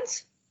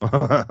happens?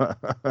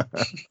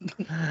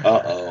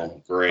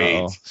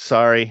 Great.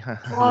 Sorry. Oh,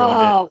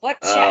 how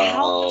much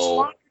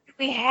longer do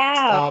we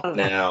have? Stop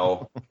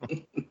now.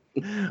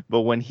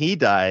 But when he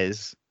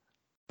dies,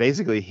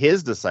 basically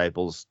his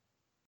disciples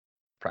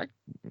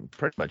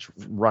pretty much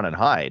run and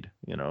hide.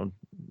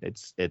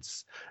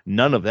 It's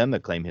none of them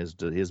that claim his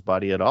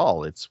body at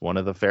all. It's one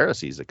of the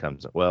Pharisees that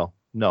comes. Well,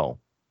 no,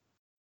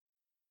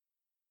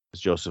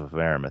 it's Joseph of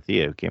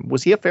Arimathea who came.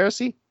 Was he a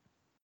Pharisee?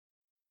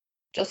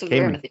 Joseph of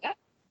Arimathea.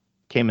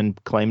 came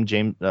and claimed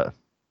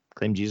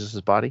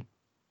Jesus' body?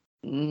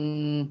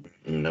 No,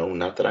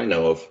 not that I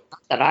know of.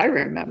 Not that I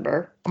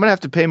remember. I'm gonna have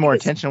to pay more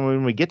attention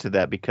when we get to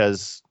that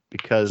because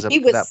he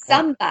was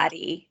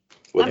somebody.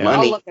 With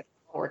money. I'll look at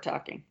what we're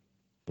talking.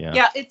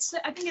 Yeah,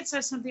 I think it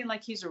says something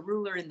like he's a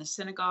ruler in the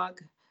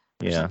synagogue.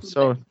 Yeah,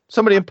 so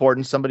somebody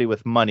important, somebody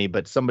with money,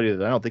 but somebody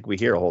that I don't think we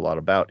hear a whole lot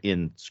about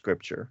in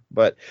Scripture.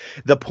 But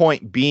the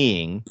point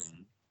being,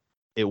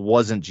 it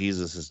wasn't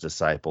Jesus's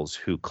disciples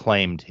who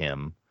claimed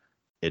him.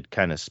 It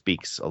kind of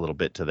speaks a little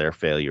bit to their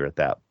failure at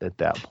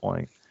that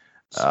point.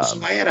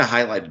 So I had a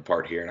highlighted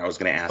part here, and I was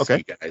going to ask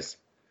you guys.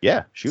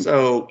 Yeah, shoot.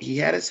 So he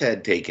had his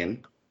head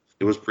taken.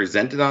 It was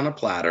presented on a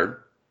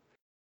platter.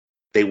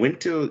 They went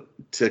to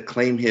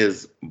claim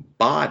his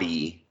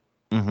body.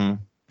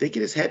 Mm-hmm. They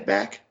get his head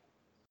back?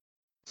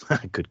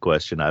 Good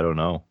question. I don't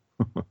know.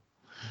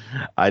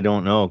 I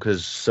don't know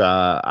because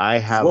I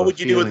have. What would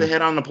you do with the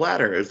head on the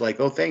platter? It's like,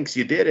 oh, thanks,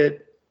 you did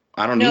it.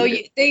 I don't know.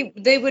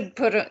 They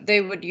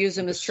would use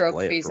them as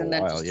trophies and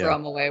then just throw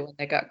them away when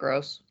they got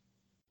gross.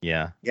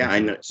 Yeah. Yeah, I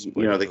know.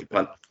 They could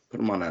put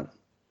them on a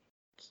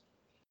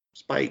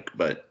spike,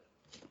 but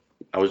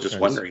I was just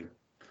wondering.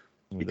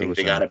 You think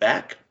they got it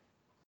back?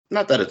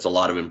 Not that it's a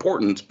lot of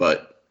importance,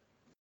 but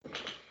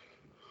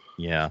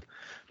yeah.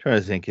 Trying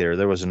to think here.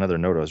 There was another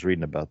note I was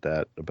reading about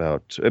that.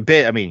 About a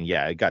bit. I mean,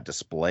 yeah, it got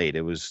displayed.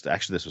 It was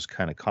actually, this was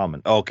kind of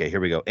common. Okay,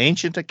 here we go.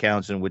 Ancient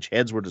accounts in which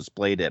heads were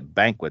displayed at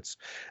banquets,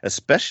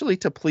 especially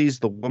to please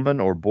the woman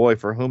or boy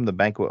for whom the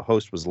banquet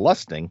host was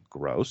lusting,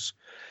 gross,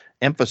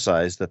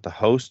 emphasized that the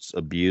hosts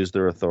abused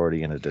their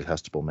authority in a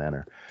detestable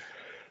manner.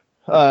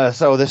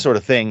 So this sort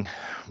of thing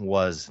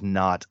was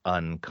not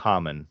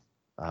uncommon.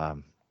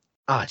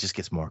 It just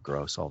gets more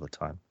gross all the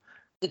time.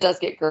 It does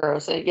get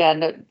gross. Yeah.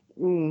 No,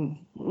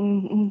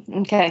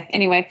 okay.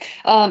 Anyway,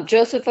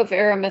 Joseph of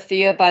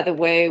Arimathea, by the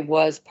way,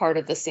 was part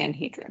of the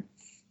Sanhedrin.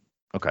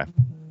 Okay.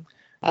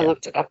 I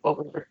looked it up while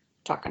we were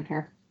talking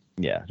here.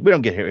 Yeah, we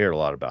don't hear a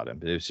lot about him,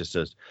 but it was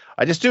just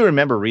I just do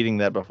remember reading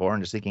that before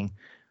and just thinking,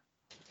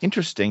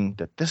 interesting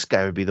that this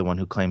guy would be the one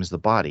who claims the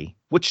body,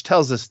 which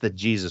tells us that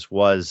Jesus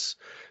was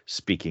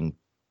speaking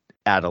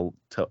at a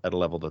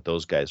level that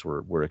those guys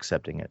were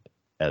accepting it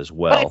as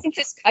well. But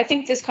I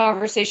think this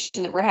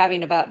conversation that we're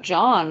having about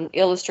John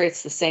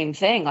illustrates the same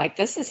thing. Like,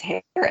 this is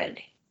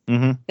Herod.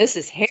 Mm-hmm. This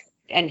is Herod,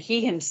 and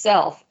he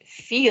himself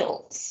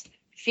feels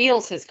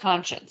his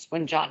conscience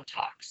when John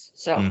talks.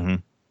 So,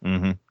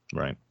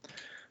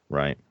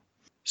 right.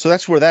 So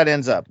that's where that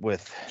ends up,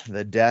 with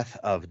the death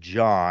of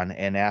John.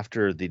 And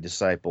after the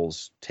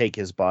disciples take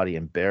his body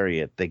and bury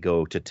it, they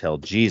go to tell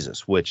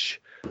Jesus,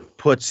 which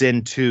puts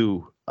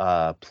into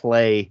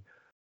play.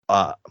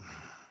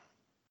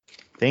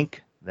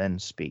 Think, then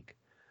speak,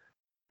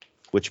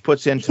 which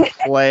puts into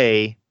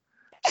play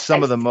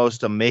some of the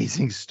most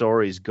amazing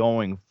stories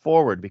going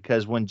forward,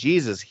 because when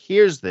Jesus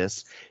hears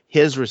this,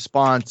 his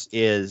response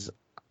is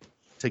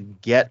to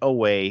get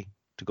away,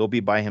 to go be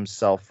by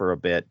himself for a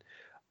bit.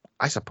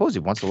 I suppose he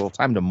wants a little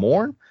time to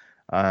mourn.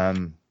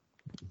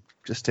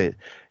 Just to,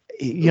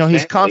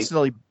 he's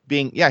constantly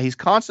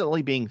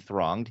being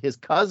thronged. His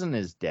cousin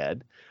is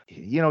dead.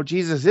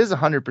 Jesus is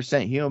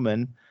 100%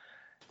 human.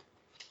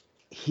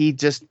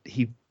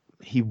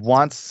 He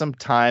wants some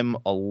time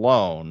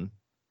alone,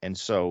 and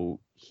so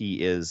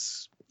he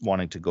is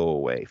wanting to go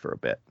away for a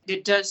bit.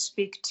 It does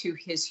speak to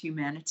his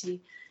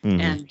humanity,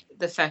 and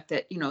the fact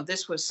that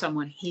this was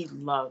someone he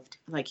loved,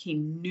 like he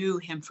knew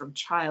him from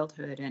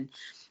childhood, and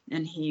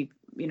he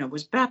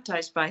was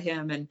baptized by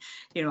him, and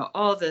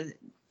all the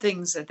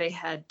things that they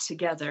had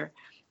together,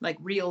 like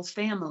real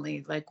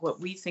family, like what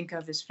we think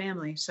of as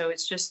family. So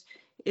it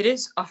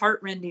is a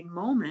heartrending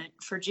moment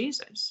for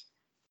Jesus.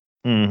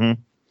 Mm-hmm.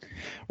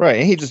 Right.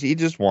 And he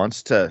just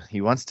wants to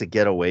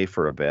get away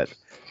for a bit.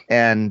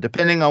 And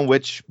depending on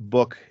which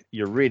book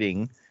you're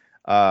reading,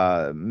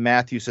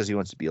 Matthew says he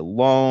wants to be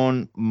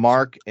alone.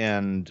 Mark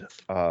and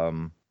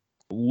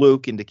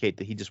Luke indicate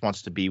that he just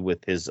wants to be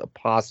with his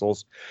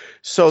apostles.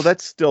 So that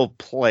still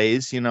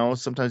plays,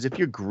 sometimes if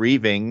you're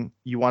grieving,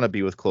 you want to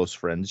be with close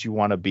friends, you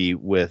want to be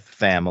with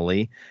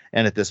family.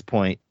 And at this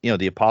point,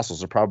 the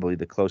apostles are probably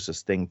the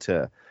closest thing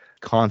to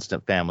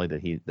constant family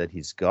that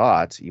he's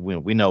got.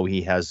 We know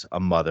he has a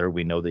mother.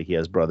 We know that he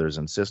has brothers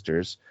and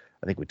sisters.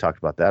 I think we talked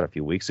about that a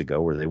few weeks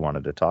ago, where they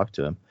wanted to talk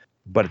to him.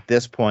 But at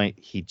this point,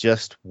 he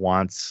just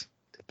wants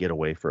to get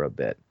away for a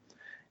bit.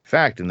 In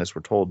fact, in this,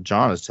 we're told,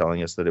 John is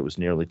telling us that it was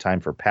nearly time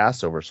for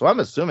Passover. So I'm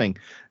assuming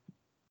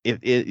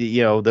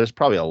there's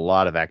probably a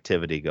lot of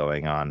activity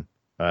going on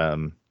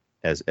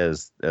as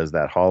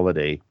that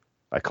holiday.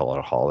 I call it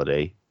a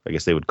holiday. I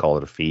guess they would call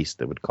it a feast.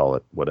 They would call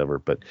it whatever,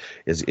 but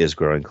is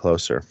growing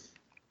closer.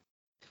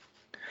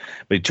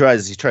 But he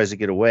tries to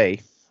get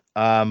away.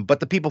 But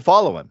the people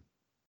follow him.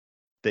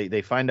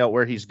 They find out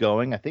where he's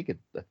going. I think if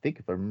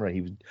I remember right,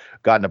 he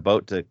got in a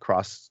boat to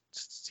cross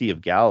Sea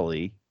of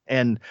Galilee,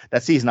 and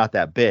that sea's not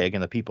that big,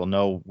 and the people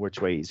know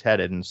which way he's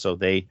headed, and so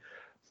they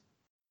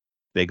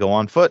go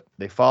on foot.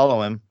 They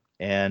follow him,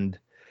 and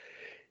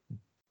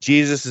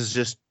Jesus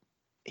is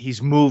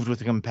he's moved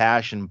with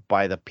compassion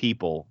by the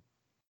people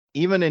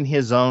even in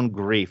his own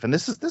grief, and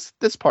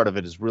this part of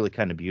it is really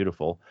kind of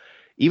beautiful.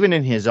 Even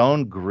in his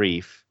own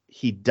grief,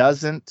 he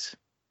doesn't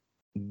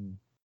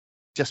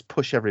just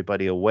push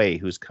everybody away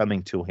who's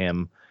coming to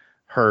him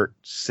hurt,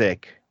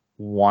 sick,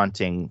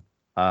 wanting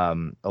a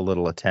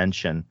little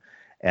attention.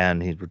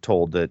 And he's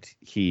told that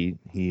he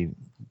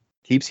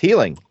keeps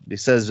healing. He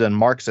says, and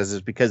Mark says,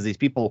 it's because these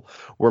people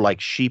were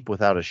like sheep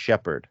without a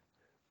shepherd.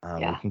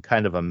 We can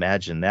kind of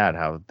imagine that,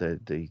 how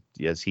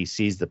as he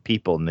sees the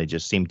people and they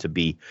just seem to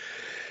be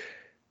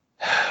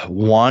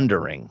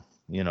wandering,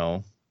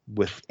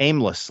 with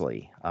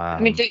aimlessly. I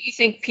mean, don't you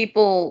think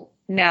people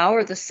now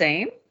are the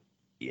same?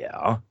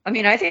 Yeah. I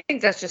mean, I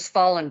think that's just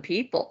fallen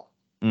people.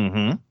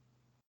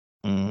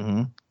 Mm-hmm.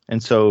 Mm-hmm.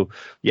 And so,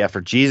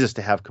 for Jesus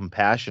to have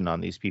compassion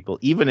on these people,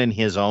 even in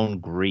his own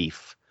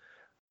grief,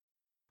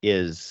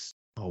 is,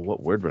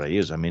 what word would I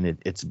use? I mean,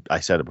 I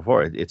said it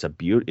before. It's a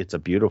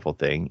beautiful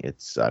thing.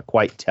 It's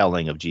quite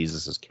telling of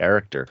Jesus's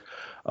character,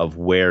 of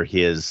where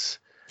his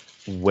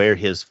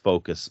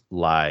focus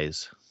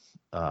lies,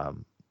 not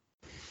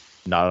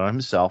on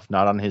himself,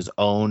 not on his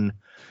own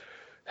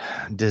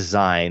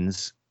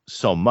designs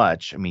so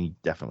much. I mean,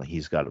 definitely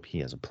he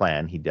has a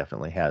plan. He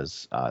definitely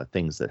has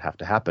things that have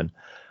to happen.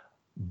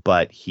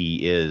 But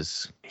he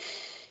is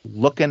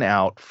looking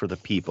out for the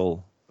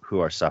people who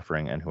are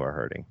suffering and who are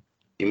hurting.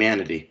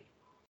 Humanity.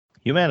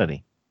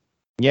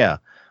 Yeah.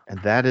 And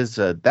that is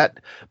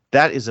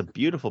a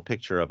beautiful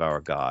picture of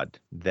our God,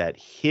 that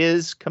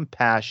his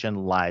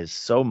compassion lies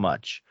so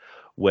much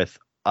with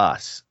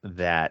us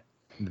that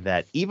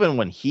even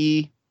when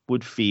he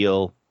would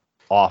feel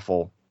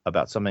awful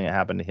about something that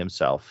happened to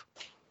himself,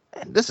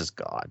 and this is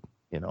God,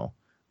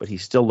 but he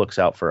still looks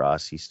out for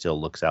us. He still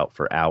looks out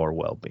for our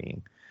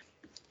well-being.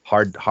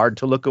 Hard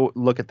to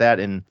look at that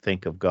and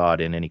think of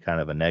God in any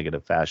kind of a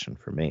negative fashion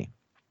for me.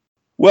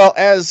 Well,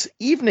 as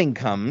evening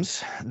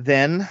comes,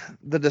 then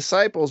the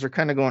disciples are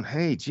kind of going,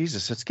 "Hey,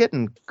 Jesus, it's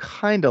getting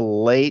kind of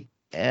late,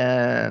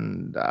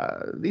 and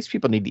these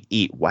people need to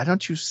eat. Why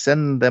don't you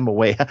send them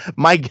away?"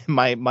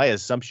 My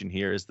assumption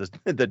here is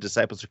the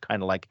disciples are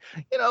kind of like,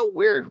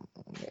 we're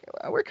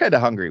kind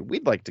of hungry.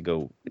 We'd like to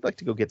go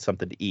get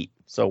something to eat.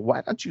 So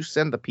why don't you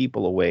send the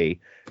people away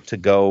to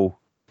go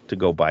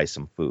buy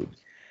some food?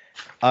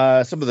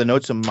 Some of the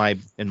notes in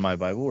my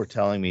Bible were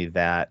telling me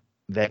that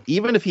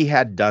even if he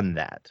had done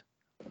that,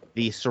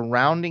 the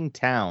surrounding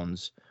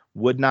towns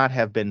would not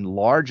have been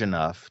large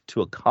enough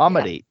to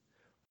accommodate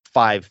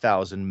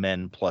 5,000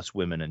 men plus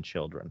women and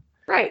children.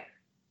 Right.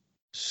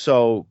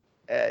 So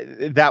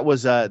that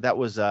was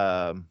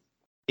a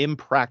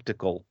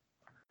impractical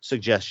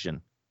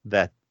suggestion.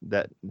 That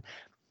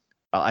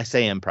I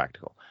say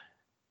impractical.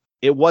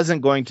 It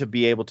wasn't going to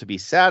be able to be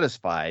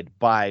satisfied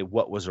by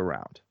what was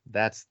around.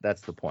 That's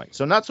the point.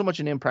 So not so much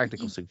an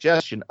impractical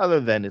suggestion, other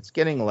than it's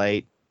getting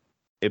late.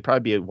 It'd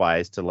probably be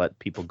wise to let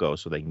people go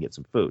so they can get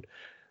some food.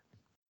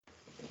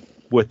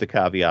 With the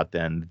caveat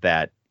then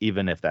that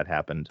even if that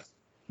happened,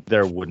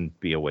 there wouldn't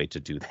be a way to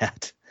do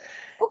that.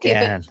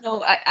 Okay,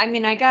 but I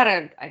mean, I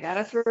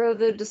gotta throw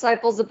the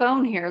disciples a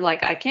bone here.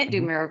 Like, I can't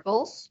do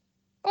miracles.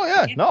 Oh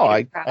yeah, no,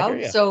 I hear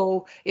you.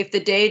 So if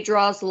the day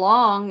draws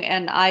long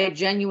and I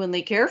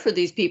genuinely care for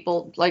these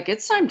people, like,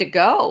 it's time to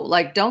go.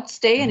 Like, don't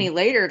stay any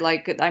later.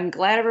 Like, I'm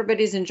glad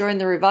everybody's enjoying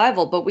the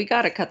revival, but we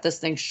got to cut this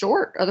thing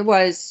short.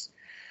 Otherwise,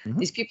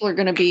 these people are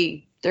going to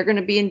be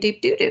in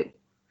deep doo-doo.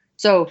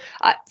 So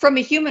from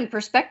a human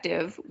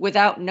perspective,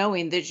 without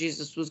knowing that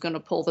Jesus was going to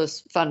pull this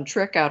fun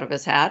trick out of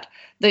his hat,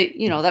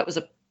 that was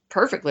a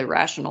perfectly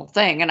rational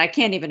thing. And I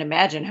can't even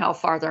imagine how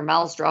far their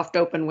mouths dropped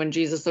open when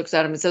Jesus looks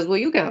at him and says, "Well,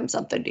 you give him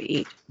something to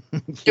eat."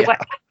 Yeah.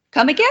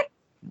 Come again?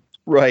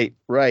 Right.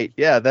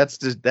 Yeah, that's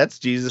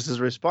Jesus's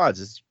response.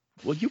 It's,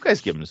 "Well, you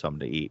guys give him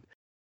something to eat."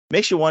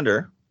 Makes me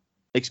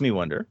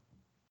wonder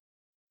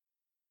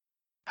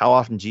how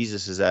often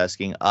Jesus is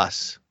asking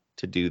us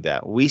to do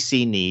that. We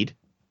see need.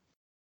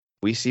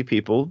 We see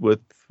people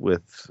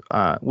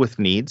with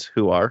needs,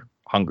 who are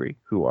hungry,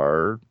 who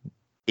are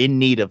in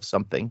need of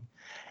something.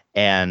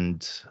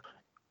 And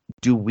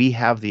do we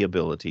have the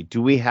ability?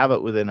 Do we have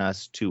it within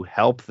us to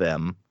help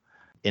them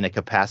in a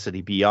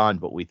capacity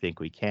beyond what we think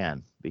we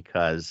can?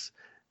 Because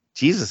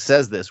Jesus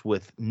says this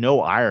with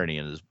no irony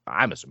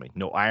I'm assuming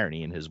no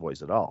irony in his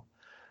voice at all.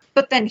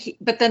 But then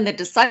the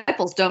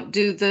disciples don't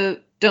do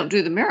the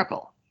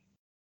miracle.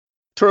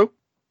 True.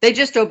 They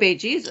just obey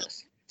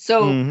Jesus.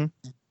 So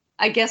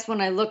I guess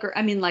when I look,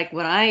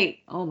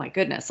 oh my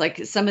goodness,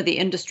 like some of the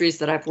industries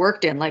that I've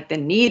worked in, like the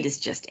need is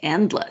just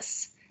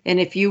endless. And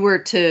if I were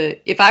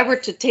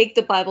to take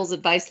the Bible's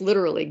advice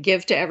literally,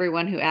 give to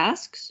everyone who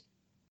asks.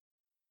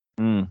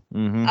 Oh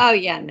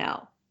yeah,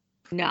 no.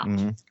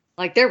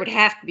 Like, there would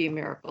have to be a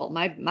miracle.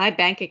 My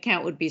bank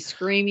account would be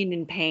screaming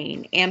in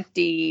pain,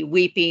 empty,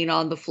 weeping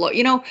on the floor.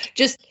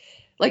 Just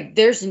like,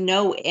 there's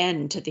no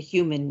end to the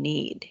human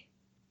need.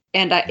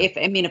 And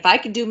if I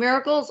could do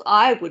miracles,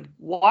 I would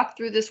walk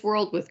through this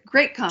world with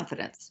great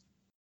confidence.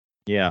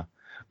 Yeah,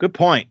 good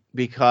point.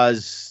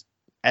 Because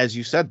as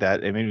you said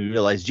that, we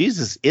realize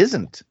Jesus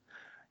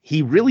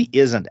he really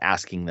isn't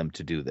asking them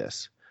to do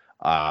this.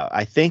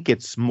 I think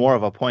it's more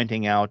of a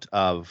pointing out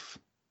of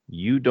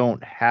you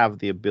don't have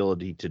the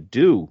ability to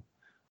do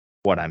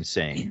what I'm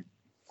saying.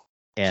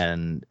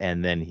 And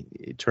then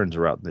it turns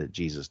around that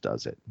Jesus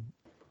does it.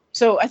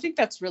 So I think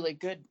that's really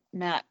good,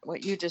 Matt,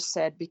 what you just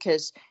said,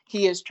 because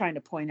he is trying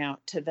to point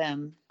out to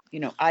them,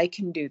 I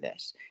can do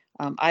this.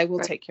 I will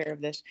take care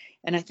of this.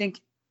 And I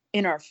think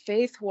in our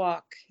faith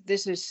walk,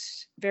 this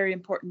is very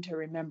important to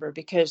remember,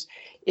 because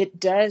it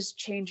does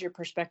change your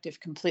perspective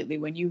completely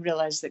when you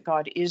realize that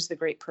God is the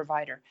great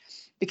provider.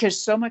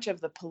 Because so much of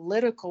the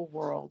political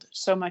world,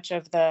 so much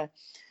of the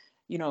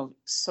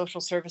social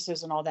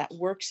services and all that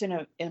works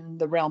in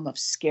the realm of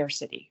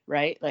scarcity,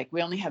 right? Like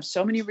we only have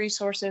so many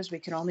resources. We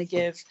can only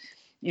give,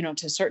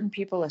 to certain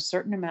people a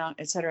certain amount,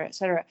 et cetera, et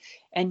cetera.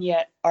 And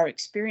yet our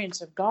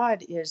experience of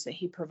God is that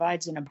he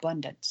provides in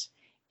abundance,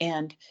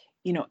 and,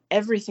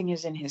 everything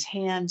is in his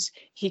hands.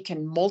 He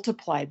can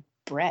multiply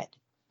bread.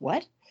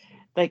 What?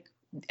 Like,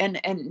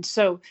 and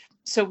so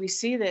we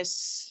see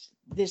this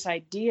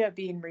idea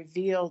being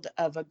revealed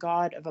of a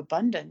God of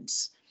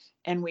abundance.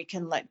 And we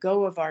can let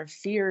go of our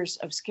fears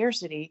of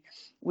scarcity,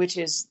 which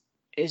is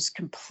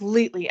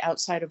completely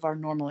outside of our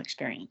normal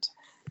experience.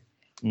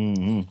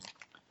 Mm-hmm.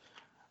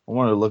 I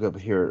wanted to look up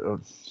here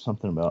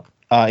something about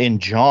in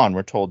John.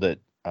 We're told that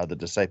the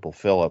disciple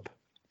Philip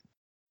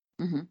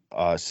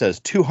says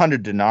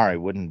 200 denarii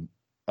wouldn't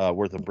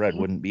worth of bread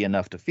wouldn't be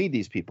enough to feed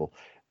these people.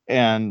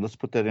 And let's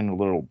put that in a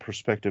little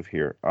perspective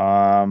here.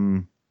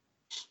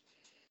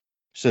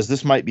 Says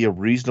this might be a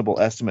reasonable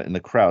estimate in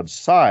the crowd's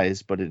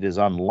size, but it is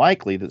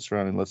unlikely that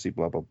surrounding, let's see,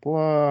 blah, blah,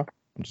 blah.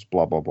 I'm just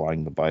blah, blah,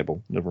 blahing the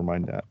Bible. Never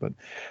mind that. But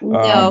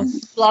no,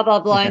 blah,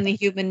 blah, blah in the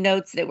human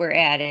notes that were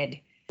added.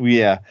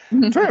 Yeah.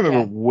 I'm trying to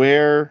remember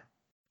where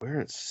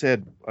it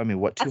said, I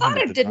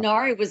thought a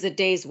denarii was a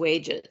day's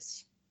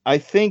wages. I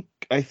think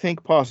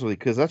possibly,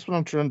 because that's what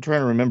I'm trying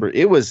to remember.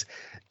 It was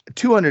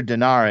 200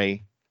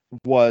 denarii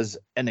was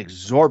an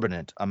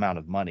exorbitant amount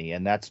of money.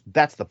 And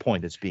that's the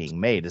point that's being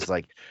made, is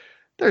like,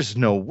 there's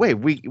no way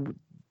we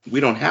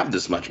don't have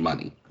this much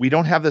money. We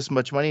don't have this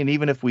much money. And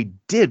even if we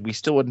did, we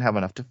still wouldn't have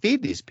enough to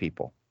feed these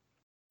people.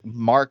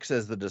 Mark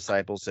says the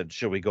disciples said,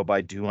 should we go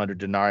buy 200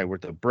 denarii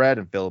worth of bread?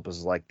 And Philip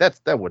is like,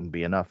 that wouldn't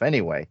be enough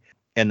anyway.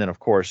 And then, of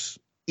course,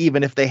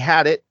 even if they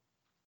had it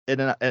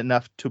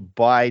enough to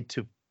buy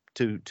to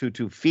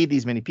feed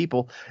these many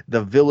people,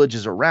 the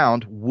villages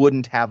around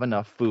wouldn't have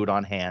enough food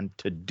on hand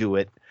to do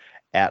it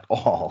at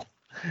all.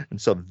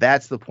 And so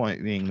that's the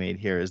point being made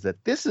here, is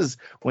that this is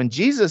when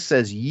Jesus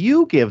says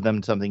you give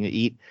them something to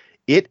eat,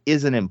 it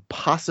is an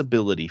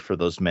impossibility for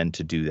those men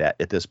to do that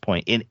at this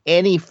point in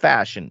any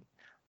fashion.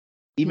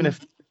 Even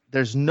if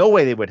there's no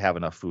way they would have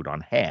enough food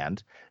on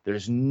hand,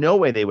 there's no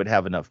way they would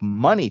have enough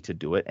money to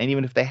do it. And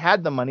even if they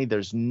had the money,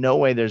 there's no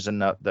way there's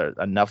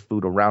enough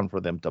food around for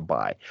them to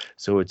buy.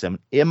 So it's an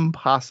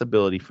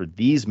impossibility for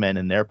these men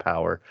in their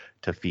power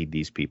to feed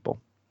these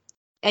people.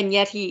 And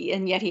yet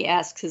he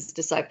asks his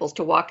disciples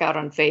to walk out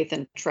on faith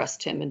and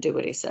trust him and do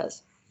what he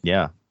says.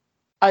 Yeah.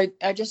 I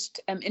just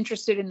am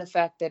interested in the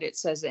fact that it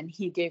says, and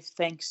he gave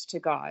thanks to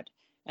God,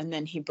 and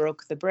then he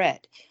broke the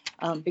bread.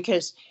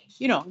 Because,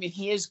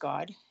 he is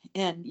God,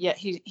 and yet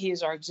he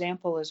is our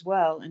example as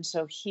well. And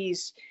so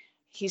he's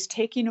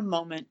taking a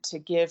moment to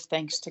give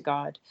thanks to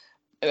God,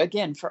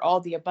 again, for all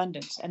the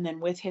abundance. And then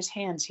with his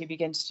hands, he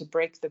begins to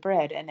break the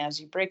bread. And as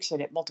he breaks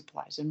it, it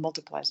multiplies and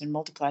multiplies and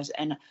multiplies.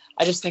 And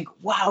I just think,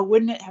 wow,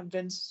 wouldn't it have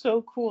been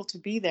so cool to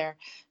be there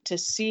to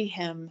see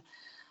him,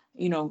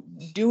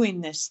 doing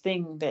this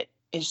thing that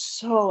is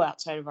so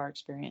outside of our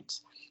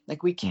experience.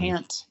 Like we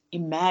can't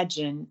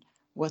imagine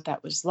what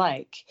that was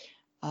like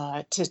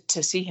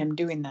to see him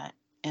doing that.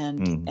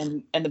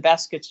 And the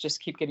baskets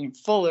just keep getting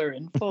fuller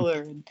and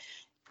fuller. And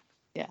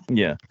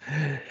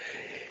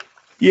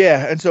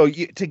Yeah. And so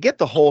to get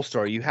the whole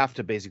story, you have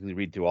to basically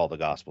read through all the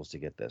Gospels to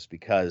get this,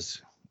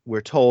 because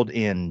we're told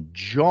in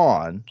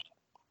John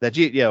that,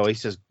 he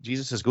says,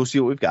 Jesus says, go see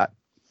what we've got.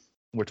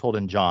 We're told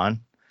in John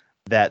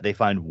that they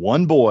find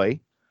one boy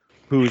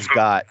who's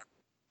got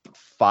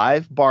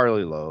 5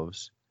 barley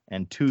loaves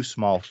and 2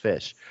 small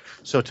fish.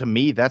 So to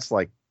me, that's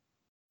like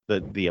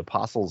the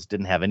apostles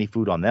didn't have any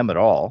food on them at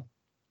all,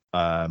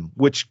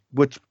 which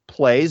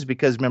plays,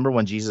 because remember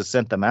when Jesus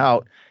sent them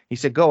out, he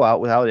said, go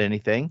out without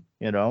anything,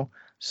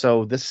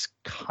 So this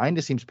kind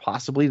of seems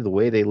possibly the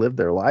way they live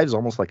their lives,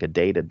 almost like a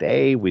day to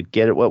day. We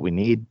get it what we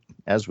need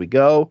as we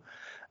go.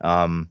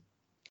 And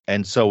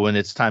so when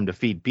it's time to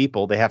feed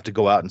people, they have to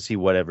go out and see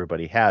what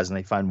everybody has. And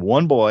they find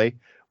one boy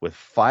with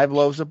 5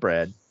 loaves of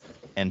bread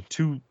and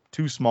two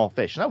small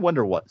fish. And I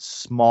wonder what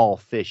small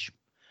fish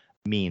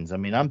means.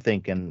 I'm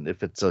thinking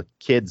if it's a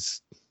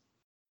kid's,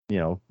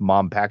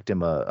 mom packed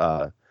him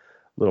a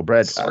little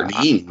bread.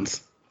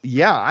 Sardines.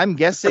 I'm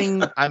guessing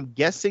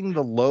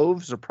the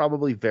loaves are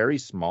probably very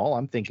small.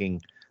 I'm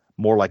thinking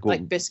more like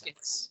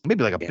biscuits.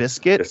 Maybe like a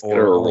biscuit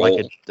or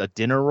like a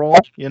dinner roll,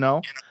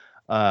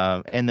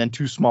 and then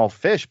 2 small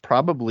fish,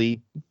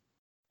 probably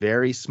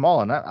very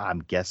small. And I'm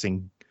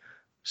guessing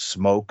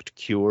smoked,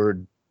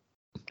 cured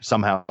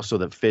somehow so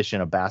that fish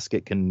in a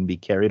basket can be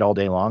carried all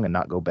day long and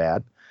not go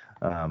bad.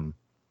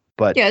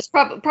 But yeah, it's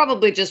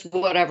probably just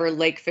whatever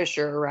lake fish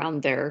are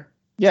around there.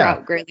 Yeah.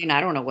 Trout, grayling,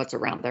 I don't know what's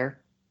around there.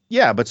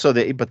 Yeah, but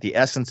the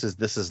essence is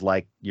this is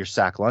like your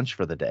sack lunch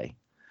for the day.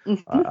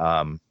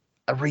 Mhm.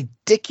 A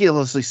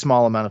ridiculously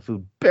small amount of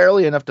food,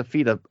 barely enough to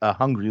feed a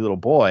hungry little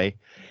boy.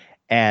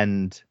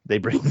 And they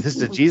bring this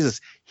to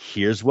Jesus.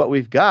 Here's what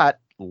we've got.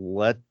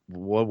 What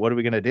are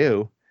we going to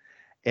do?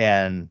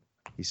 And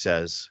he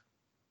says,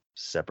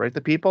 separate the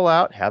people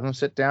out, have them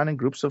sit down in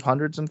groups of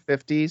hundreds and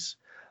fifties.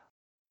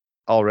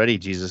 Already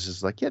Jesus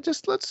is like, yeah,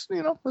 just let's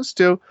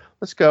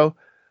go.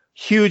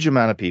 Huge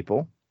amount of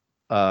people,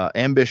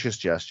 ambitious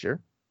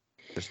gesture.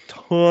 There's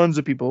tons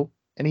of people.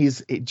 And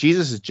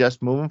Jesus is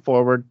just moving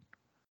forward.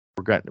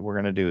 We're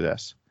going to do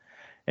this.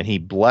 And he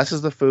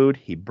blesses the food.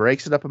 He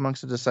breaks it up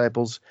amongst the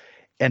disciples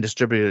and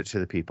distributed it to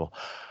the people.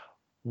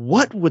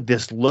 What would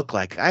this look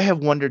like? I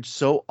have wondered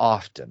so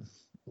often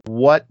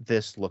what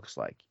this looks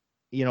like.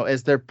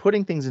 As they're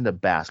putting things into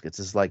baskets,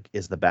 is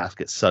the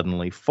basket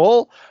suddenly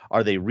full?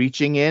 Are they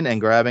reaching in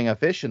and grabbing a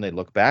fish and they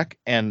look back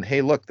and,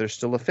 hey, look, there's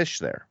still a fish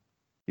there?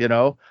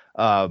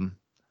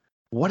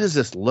 What does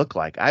this look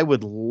like? I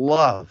would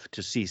love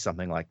to see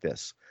something like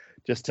this,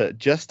 just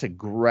to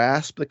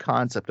grasp the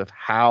concept of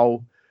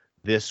how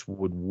this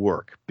would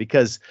work,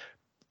 because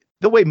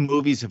the way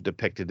movies have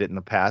depicted it in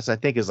the past, I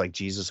think, is like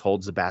Jesus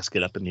holds the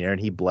basket up in the air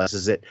and he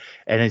blesses it.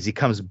 And as he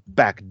comes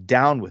back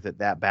down with it,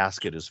 that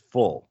basket is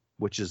full,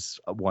 which is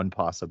one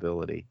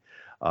possibility.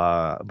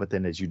 But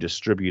then as you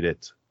distribute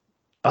it,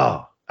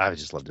 I would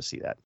just love to see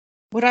that.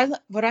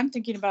 What I'm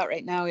thinking about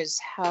right now is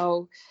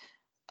how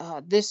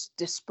this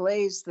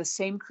displays the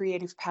same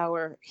creative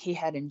power he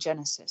had in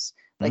Genesis.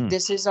 Like,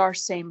 this is our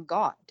same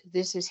God.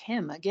 This is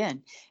him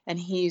again. And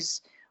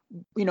he's,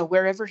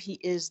 wherever he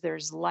is,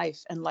 there's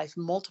life, and life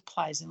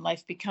multiplies, and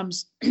life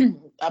becomes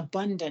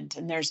abundant,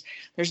 and there's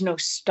no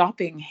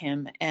stopping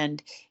him.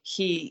 And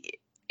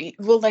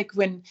like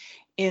when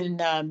in,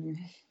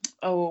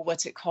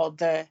 what's it called?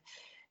 The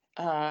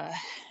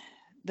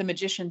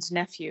Magician's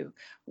Nephew,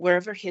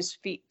 wherever his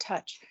feet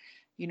touch,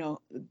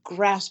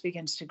 grass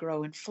begins to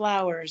grow and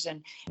flowers,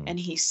 and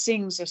he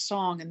sings a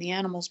song and the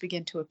animals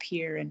begin to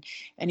appear, and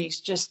he's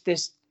just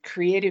this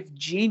creative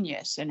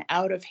genius, and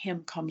out of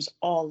him comes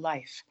all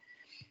life.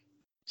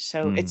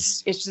 So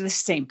it's the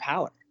same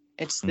power.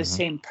 It's the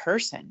same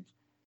person.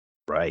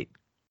 Right.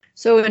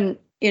 So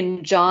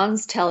in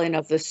John's telling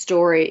of the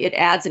story, it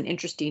adds an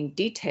interesting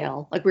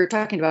detail. Like, we were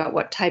talking about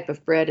what type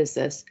of bread is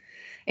this?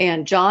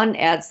 And John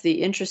adds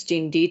the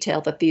interesting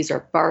detail that these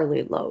are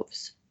barley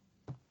loaves.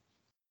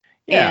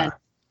 Yeah. And,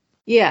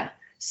 yeah.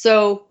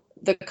 So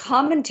the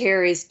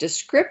commentary's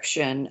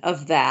description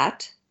of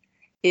that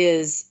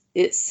is,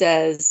 it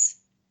says,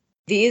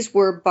 these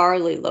were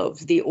barley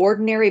loaves, the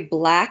ordinary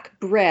black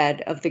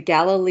bread of the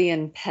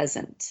Galilean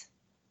peasant.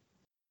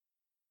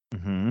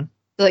 Mm-hmm.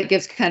 So it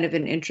gives kind of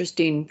an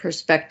interesting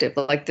perspective.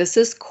 Like, this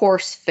is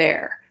coarse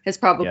fare. It's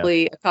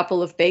probably a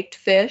couple of baked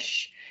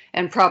fish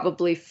and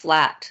probably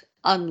flat,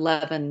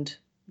 unleavened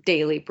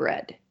daily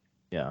bread.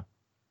 Yeah.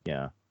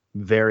 Yeah.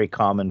 Very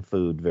common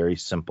food, very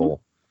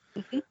simple.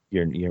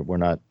 Mm-hmm. We're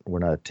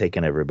not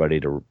taking everybody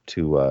to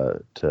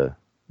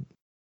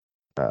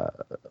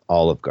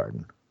Olive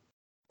Garden.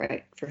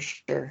 Right, for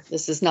sure.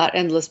 This is not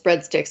endless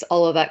breadsticks.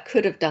 All of that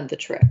could have done the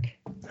trick.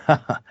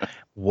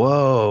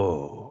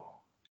 Whoa.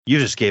 You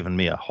just given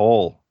me a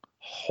whole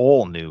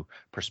new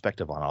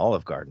perspective on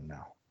Olive Garden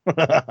now.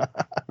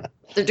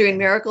 They're doing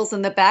miracles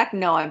in the back?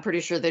 No, I'm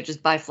pretty sure they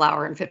just buy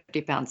flour in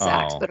 50-pound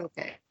sacks, but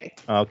okay.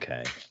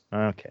 Okay.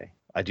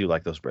 I do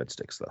like those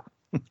breadsticks,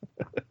 though.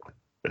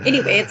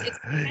 Anyway, it's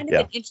kind of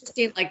an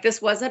interesting, like,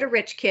 this wasn't a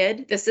rich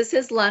kid. This is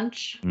his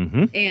lunch.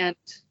 Mm-hmm. And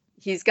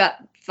he's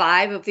got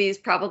 5 of these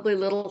probably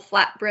little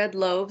flatbread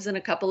loaves and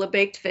a couple of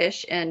baked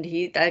fish. And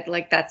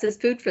that's his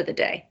food for the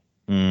day.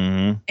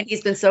 Mm-hmm. And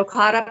he's been so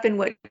caught up in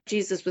what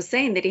Jesus was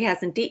saying that he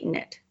hasn't eaten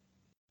it.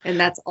 And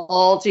that's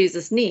all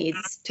Jesus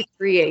needs to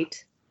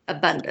create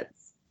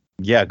abundance.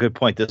 Yeah, good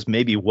point. This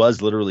maybe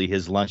was literally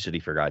his lunch that he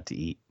forgot to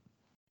eat.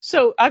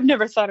 So I've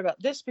never thought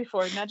about this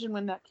before. Imagine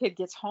when that kid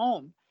gets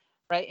home,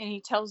 right? And he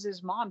tells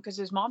his mom, because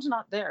his mom's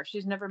not there.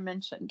 She's never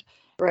mentioned.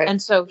 Right.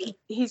 And so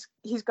he's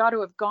got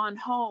to have gone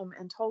home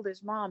and told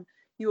his mom,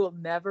 you will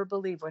never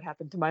believe what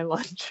happened to my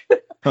lunch.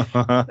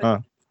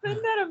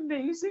 Isn't that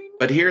amazing?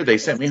 But here they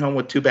sent me home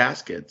with 2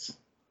 baskets.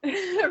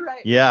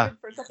 Right. Yeah.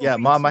 Yeah,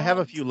 Mom, I have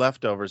a few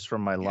leftovers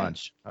from my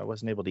lunch. I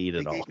wasn't able to eat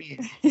it They all. gave me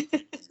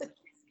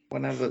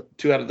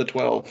 2 out of the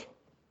 12.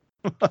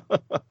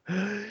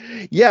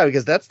 Yeah,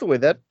 because that's the way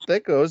that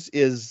goes,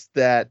 is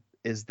that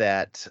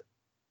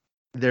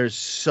there's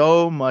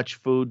so much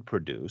food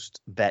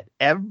produced that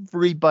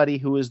everybody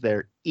who is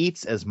there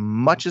eats as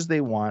much as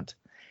they want,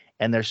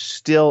 and they're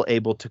still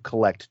able to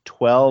collect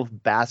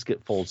 12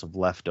 basketfuls of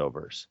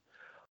leftovers.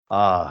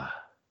 I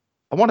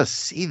want to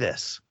see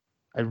this.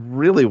 I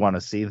really want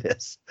to see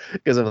this,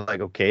 because I'm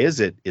like, okay, is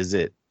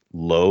it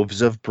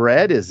loaves of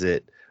bread? Is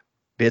it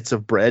bits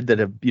of bread that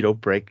have,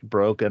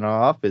 broken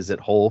off? Is it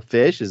whole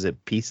fish? Is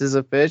it pieces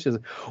of fish?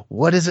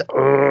 What is it?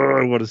 Oh,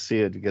 I want to see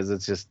it, because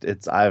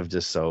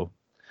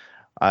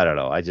I don't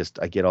know. I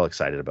get all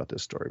excited about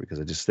this story because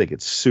I just think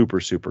it's super,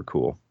 super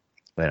cool.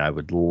 And I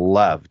would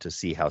love to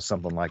see how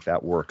something like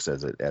that works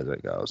as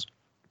it goes.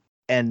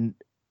 And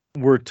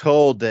we're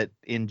told that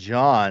in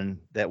John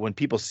that when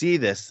people see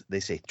this, they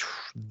say,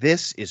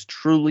 this is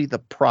truly the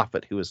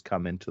prophet who has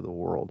come into the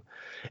world.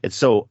 And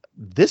so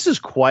this is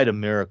quite a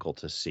miracle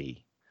to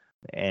see.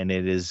 And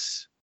it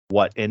is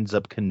what ends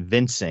up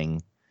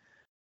convincing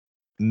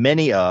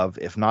many of,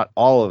 if not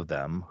all of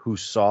them, who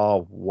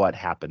saw what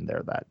happened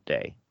there that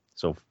day.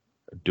 So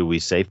do we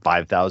say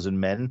 5,000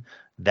 men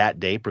that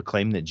day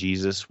proclaimed that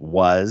Jesus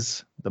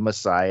was the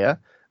Messiah?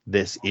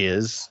 This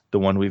is the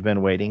one we've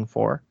been waiting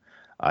for.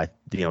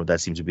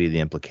 That seems to be the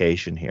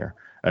implication here.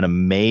 An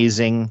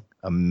amazing,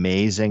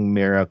 amazing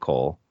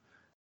miracle.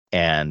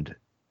 And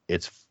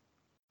it's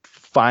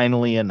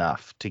finally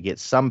enough to get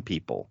some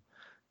people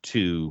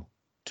to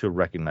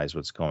recognize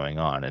what's going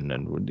on. And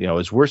then,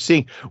 as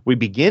we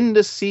begin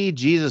to see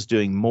Jesus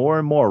doing more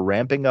and more,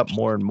 ramping up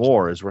more and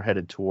more as we're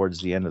headed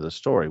towards the end of the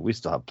story. We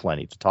still have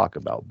plenty to talk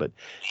about, but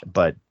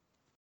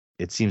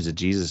it seems that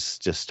Jesus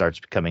just starts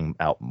coming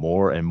out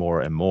more and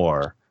more and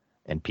more,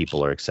 and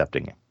people are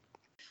accepting it.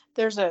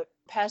 There's a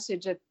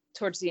passage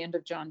towards the end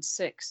of John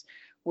 6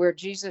 where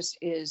Jesus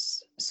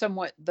is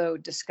somewhat, though,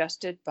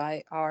 disgusted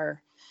by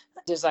our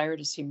desire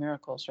to see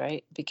miracles,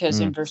 right? Because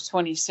in verse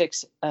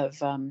 26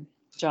 of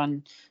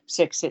John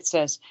 6, it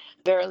says,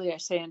 "Verily I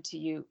say unto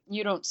you,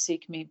 you don't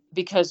seek me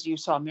because you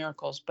saw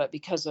miracles, but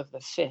because of the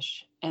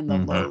fish and the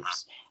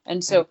loaves."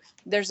 And so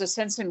there's a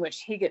sense in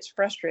which he gets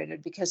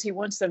frustrated because he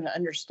wants them to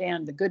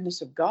understand the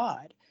goodness of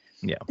God.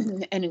 Yeah.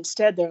 And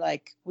instead they're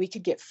like, we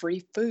could get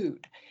free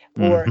food,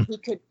 or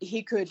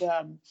he could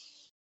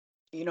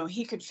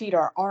feed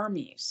our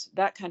armies,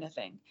 that kind of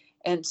thing.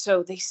 And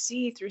so they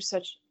see through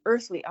such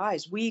earthly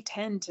eyes. We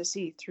tend to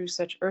see through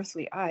such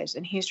earthly eyes,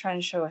 and he's trying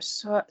to show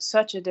us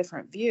such a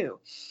different view.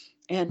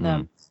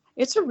 And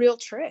it's a real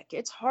trick.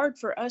 It's hard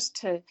for us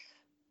to,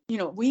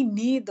 we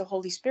need the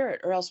Holy Spirit,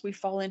 or else we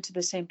fall into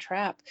the same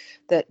trap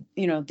that,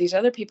 these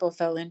other people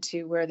fell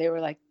into, where they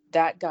were like,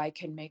 that guy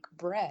can make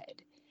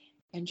bread.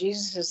 And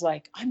Jesus is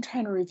like, I'm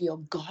trying to reveal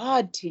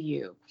God to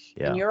you.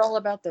 Yeah. And you're all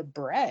about the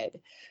bread.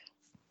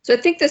 So I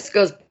think this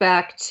goes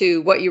back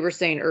to what you were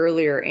saying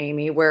earlier,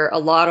 Amy, where a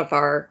lot of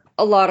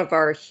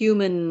our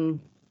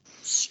human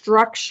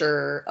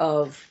structure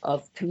of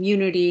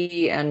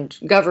community and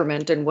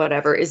government and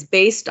whatever is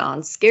based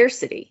on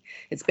scarcity.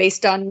 It's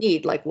based on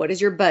need. Like, what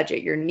is your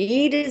budget? Your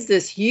need is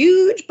this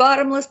huge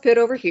bottomless pit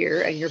over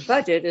here, and your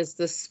budget is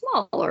the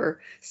small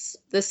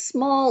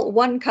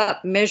 1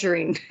 cup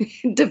measuring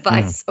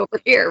device over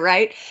here,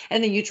 right?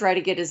 And then you try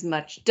to get as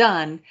much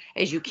done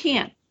as you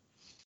can.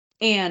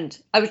 And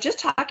I was just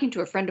talking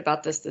to a friend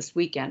about this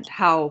weekend,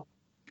 how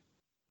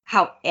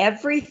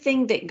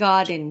everything that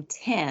God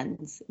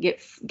intends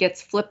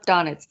gets flipped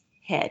on its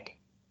head.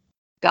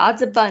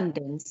 God's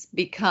abundance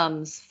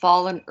becomes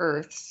fallen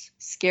earth's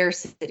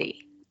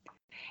scarcity.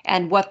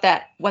 And what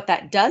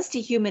that does to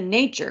human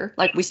nature,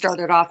 like we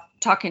started off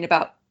talking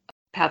about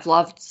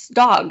Pavlov's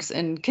dogs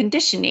and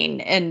conditioning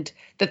and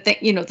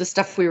the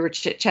stuff we were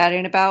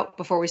chit-chatting about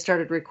before we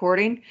started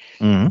recording.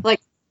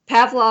 Like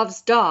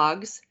Pavlov's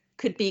dogs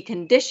could be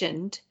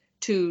conditioned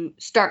to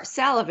start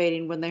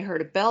salivating when they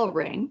heard a bell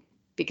ring,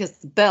 because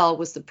the bell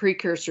was the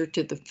precursor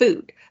to the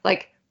food.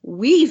 Like,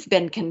 we've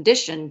been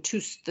conditioned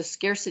to the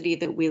scarcity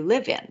that we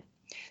live in.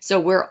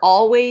 So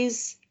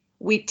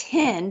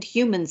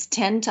humans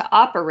tend to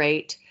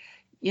operate,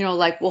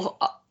 like, well,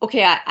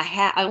 okay,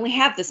 I only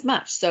have this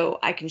much, so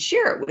I can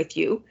share it with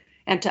you.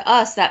 And to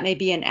us, that may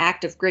be an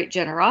act of great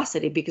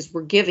generosity because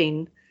we're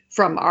giving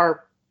from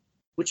our,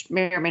 which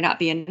may or may not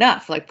be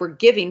enough. Like, we're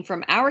giving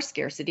from our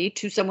scarcity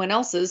to someone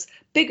else's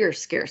bigger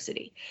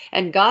scarcity.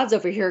 And God's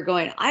over here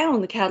going, I own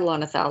the cattle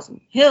on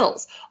 1,000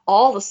 hills.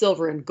 All the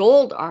silver and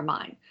gold are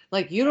mine.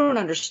 Like, you don't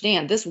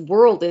understand. This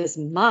world is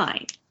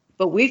mine.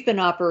 But we've been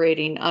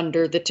operating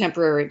under the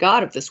temporary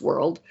God of this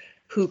world,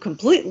 who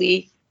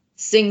completely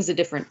sings a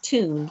different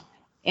tune.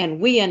 And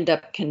we end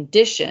up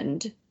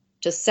conditioned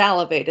to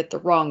salivate at the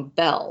wrong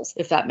bells,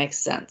 if that makes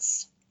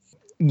sense.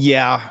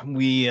 Yeah,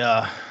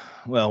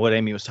 well, what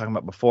Amy was talking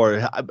about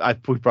before,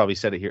 we probably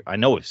said it here. I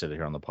know we've said it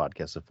here on the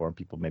podcast before, and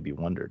people maybe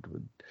wondered.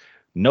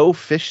 No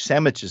fish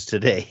sandwiches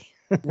today.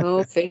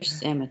 No fish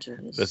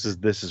sandwiches.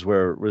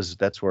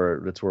 That's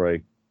where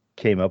I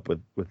came up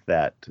with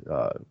that,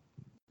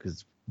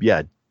 because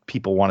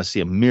people want to see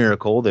a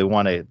miracle. They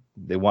want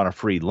a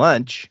free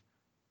lunch.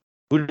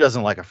 Who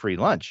doesn't like a free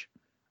lunch?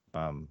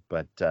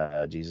 But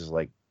Jesus is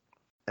like,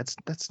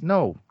 that's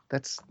not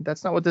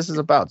what this is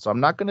about. So I'm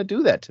not going to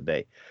do that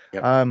today.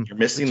 Yep. You're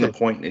missing the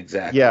point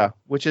exactly. Yeah,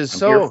 which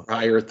is I'm here for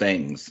higher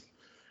things.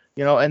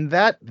 And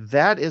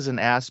that is an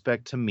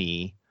aspect to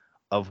me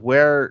of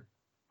where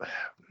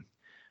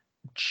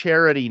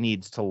charity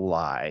needs to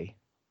lie.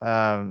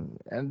 And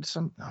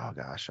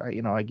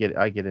I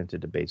get into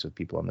debates with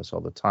people on this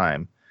all the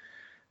time.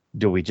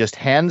 Do we just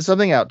hand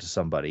something out to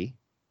somebody,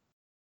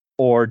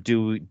 or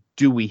do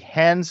we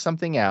hand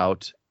something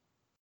out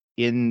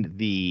in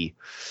the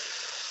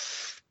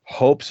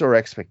hopes or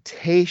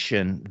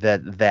expectation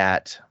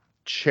that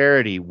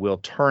charity will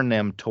turn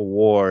them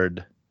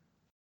toward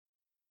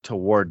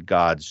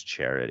God's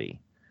charity.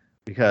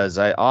 Because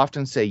I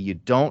often say you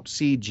don't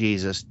see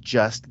Jesus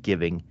just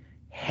giving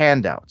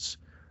handouts.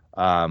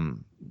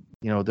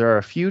 There are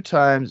a few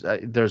times,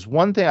 there's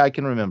one thing I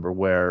can remember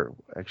where,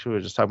 actually we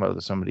were just talking about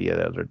with somebody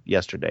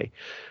yesterday,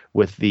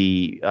 with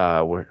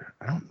where,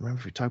 I don't remember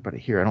if we talked about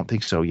it here, I don't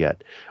think so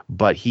yet,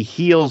 but he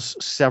heals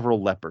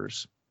several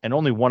lepers, and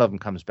only one of them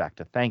comes back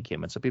to thank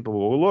him. And so people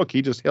will, well, look,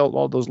 he just healed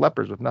all those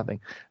lepers with nothing.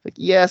 Like,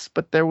 yes,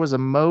 but there was a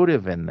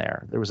motive in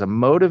there. There was a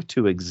motive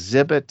to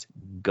exhibit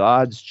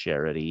God's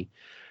charity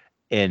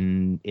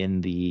in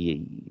the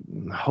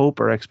hope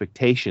or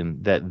expectation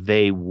that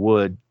they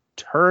would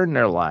turn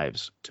their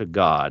lives to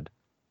God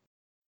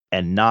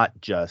and not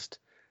just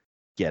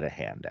get a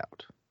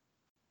handout.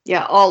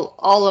 Yeah,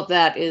 all of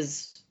that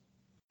is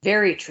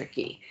very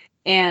tricky.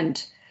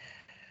 And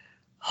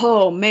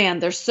oh man,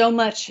 there's so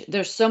much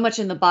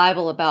in the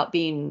Bible about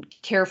being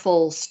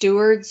careful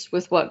stewards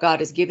with what God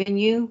has given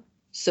you,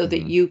 so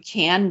that you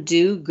can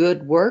do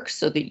good work,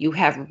 so that you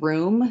have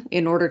room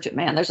in order to,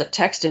 there's a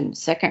text in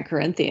 2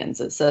 Corinthians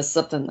that says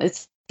something,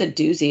 it's a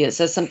doozy. It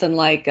says something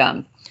like,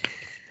 well,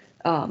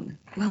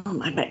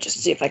 I might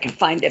just see if I can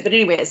find it. But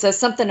anyway, it says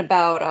something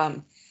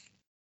about,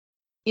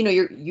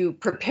 you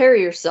prepare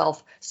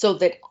yourself so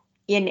that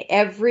in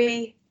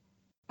every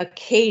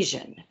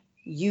occasion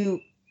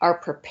you are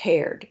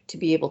prepared to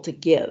be able to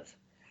give,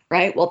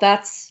 right? Well,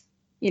 that's,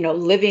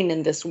 living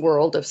in this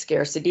world of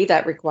scarcity,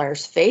 that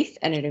requires faith,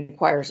 and it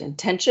requires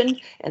intention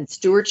and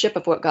stewardship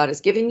of what God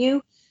has given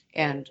you.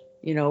 And,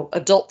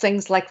 adult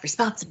things like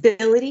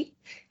responsibility,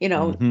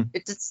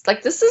 it's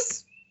like, this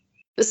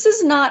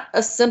is not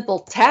a simple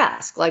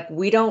task. Like,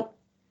 we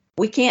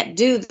can't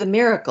do the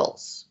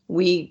miracles.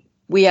 We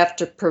have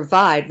to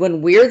provide.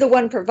 When we're the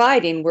one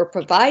providing, we're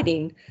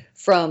providing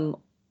from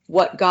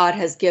what God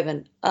has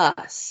given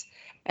us.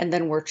 And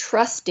then we're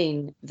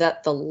trusting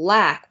that the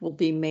lack will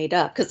be made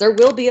up, because there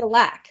will be a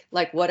lack.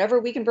 Like, whatever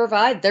we can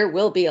provide, there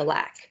will be a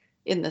lack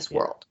in this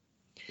world.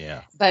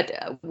 Yeah. But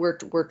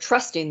we're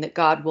trusting that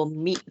God will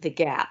meet the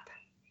gap.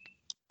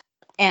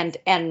 And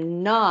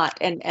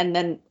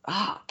then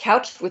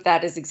couched with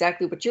that is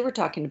exactly what you were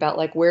talking about.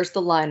 Like, where's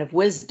the line of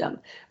wisdom?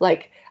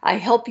 Like, I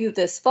help you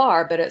this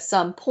far, but at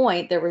some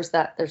point there's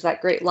that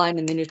great line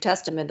in the New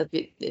Testament of,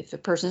 if a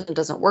person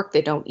doesn't work,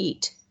 they don't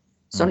eat.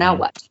 So now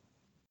what?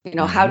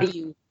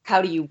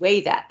 How do you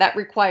weigh that? That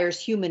requires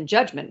human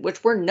judgment,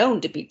 which we're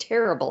known to be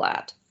terrible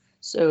at.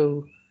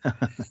 So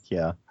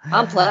yeah,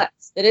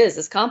 complex.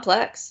 It's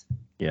complex.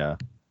 Yeah.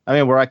 I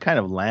mean, where I kind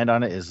of land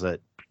on it is that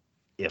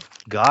if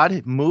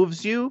God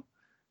moves you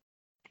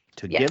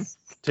to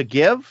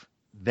give,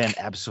 then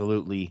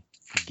absolutely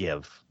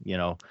give.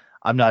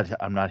 I'm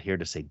not here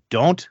to say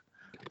don't.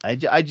 I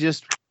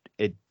just,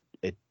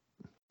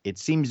 it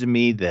seems to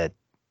me that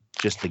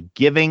just the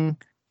giving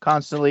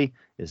constantly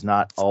is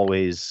not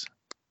always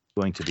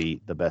going to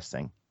be the best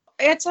thing.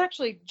 It's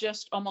actually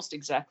just almost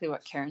exactly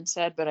what Karen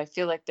said, but I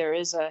feel like there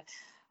is an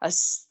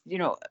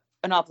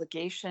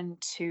obligation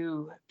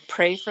to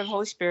pray for the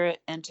Holy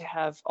Spirit and to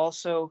have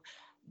also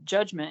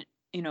judgment.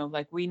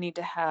 Like, we need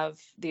to have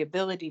the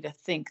ability to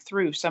think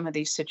through some of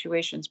these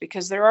situations,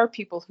 because there are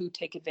people who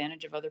take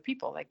advantage of other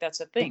people. Like, that's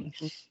a thing.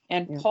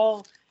 And yeah.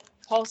 Paul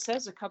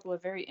says a couple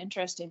of very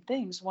interesting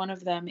things. One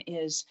of them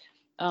is,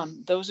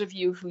 those of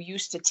you who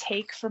used to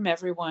take from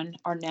everyone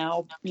are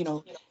now,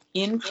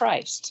 in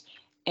Christ,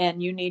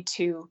 and you need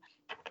to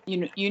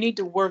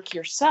work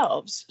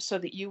yourselves so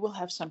that you will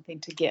have something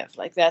to give.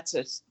 Like, that's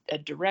a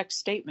direct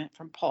statement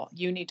from Paul.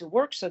 You need to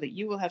work so that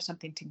you will have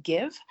something to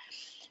give.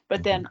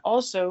 But then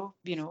also,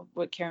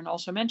 what Karen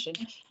also mentioned,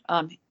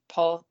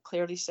 Paul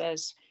clearly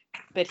says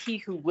that he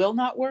who will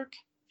not work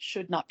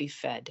should not be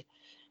fed.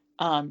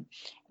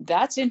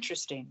 That's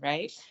interesting,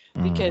 right?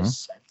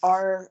 Because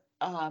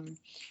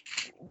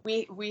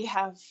we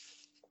have,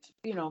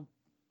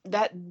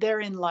 that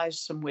therein lies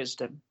some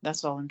wisdom.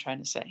 That's all I'm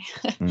trying to say.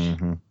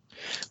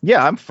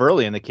 Yeah, I'm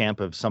firmly in the camp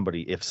of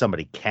if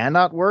somebody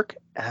cannot work,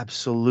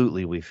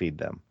 absolutely we feed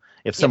them.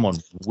 If someone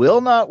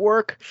will not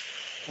work,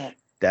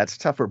 that's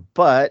tougher,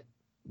 but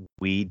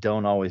we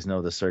don't always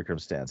know the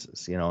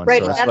circumstances, And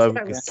right. So that's what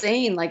I was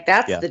saying. Like,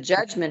 that's the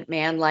judgment,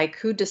 man. Like,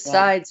 who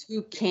decides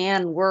who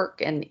can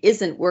work and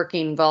isn't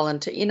working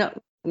volunteer?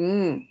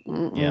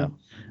 Yeah.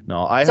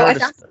 No, I found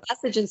the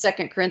passage in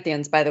 2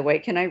 Corinthians, by the way.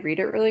 Can I read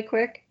it really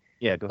quick?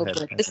 Yeah, go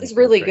ahead. This is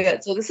really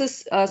good. So this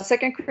is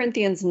 2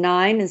 Corinthians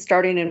 9 and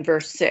starting in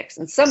verse 6.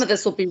 And some of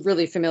this will be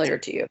really familiar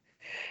to you.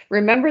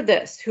 Remember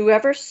this: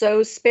 whoever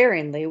sows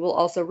sparingly will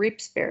also reap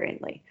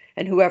sparingly,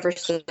 and whoever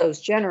sows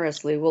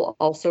generously will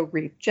also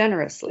reap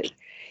generously.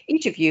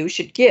 Each of you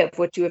should give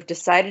what you have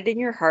decided in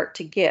your heart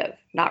to give,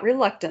 not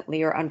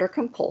reluctantly or under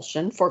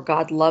compulsion, for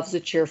God loves a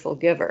cheerful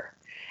giver.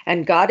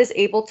 And God is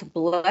able to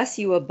bless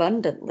you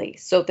abundantly,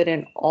 so that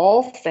in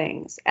all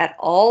things, at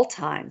all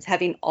times,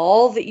 having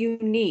all that you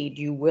need,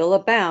 you will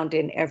abound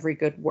in every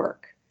good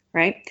work.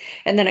 right?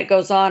 And then it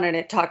goes on and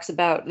it talks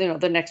about,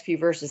 the next few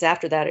verses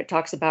after that, it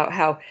talks about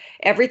how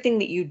everything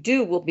that you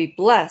do will be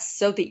blessed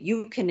so that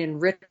you can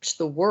enrich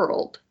the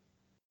world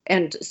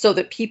and so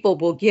that people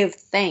will give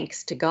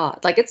thanks to God.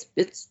 Like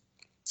it's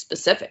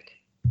specific.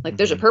 Like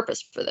there's a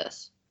purpose for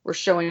this. We're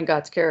showing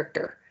God's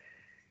character.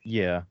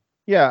 Yeah.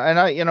 Yeah. And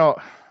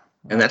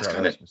and that's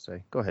kind of,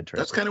 go ahead,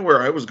 Tracy. That's kind of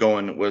where I was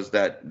going, was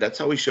that's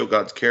how we show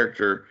God's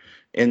character.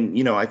 And,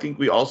 I think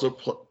we also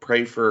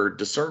pray for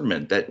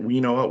discernment, that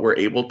we're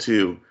able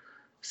to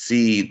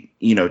see,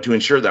 to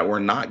ensure that we're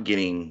not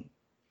getting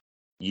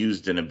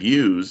used and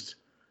abused,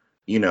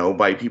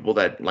 by people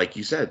that, like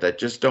you said, that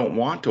just don't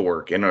want to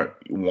work and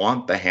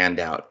want the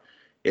handout.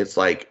 It's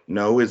like,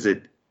 no,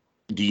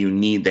 do you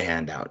need the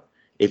handout?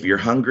 If you're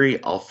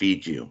hungry, I'll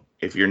feed you.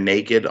 If you're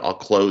naked, I'll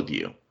clothe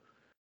you.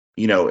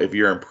 If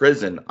you're in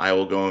prison, I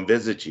will go and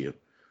visit you.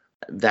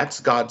 That's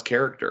God's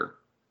character.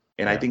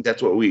 And I think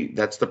that's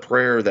the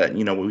prayer that,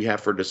 we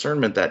have for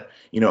discernment, that,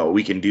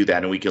 we can do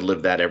that and we can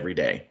live that every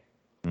day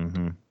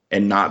and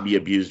not be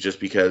abused just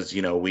because,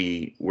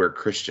 we're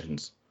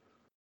Christians.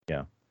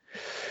 Yeah.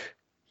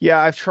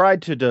 Yeah. I've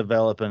tried to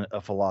develop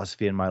a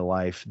philosophy in my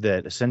life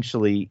that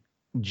essentially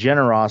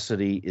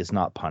generosity is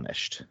not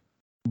punished,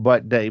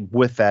 but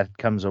with that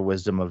comes a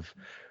wisdom of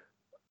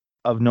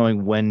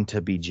knowing when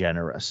to be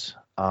generous.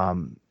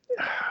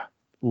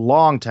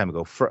 Long time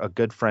ago, a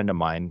good friend of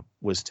mine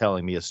was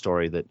telling me a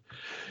story that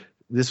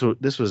this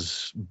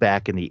was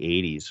back in the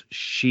 80s.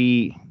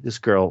 This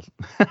girl,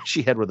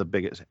 she had one of the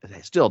biggest,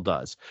 still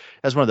does,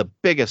 has one of the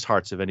biggest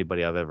hearts of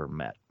anybody I've ever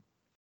met.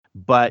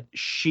 But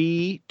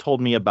she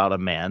told me about a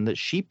man that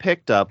she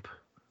picked up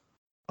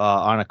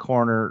on a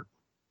corner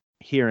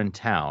here in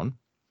town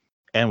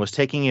and was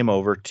taking him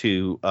over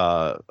to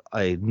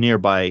a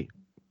nearby,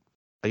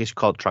 I guess you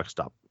call it, truck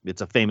stop.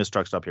 It's a famous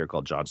truck stop here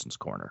called Johnson's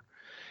Corner.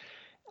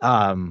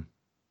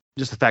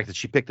 Just the fact that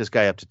she picked this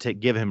guy up to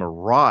give him a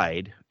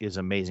ride is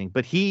amazing.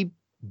 But he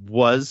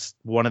was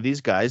one of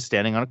these guys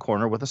standing on a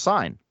corner with a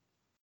sign.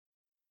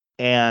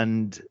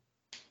 And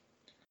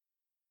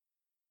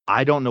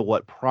I don't know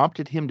what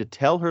prompted him to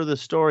tell her the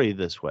story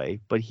this way,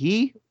 but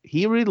he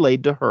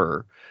relayed to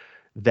her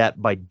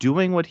that by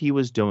doing what he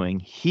was doing,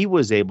 he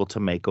was able to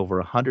make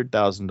over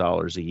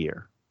 $100,000 a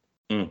year.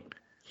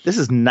 This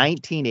is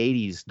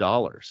 1980s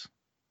dollars.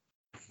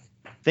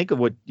 Think of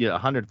what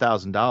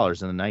 $100,000 in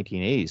the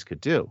 1980s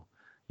could do,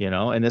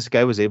 and this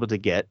guy was able to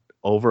get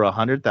over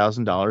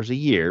 $100,000 a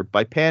year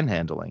by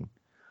panhandling.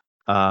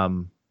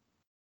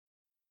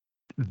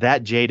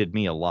 That jaded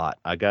me a lot.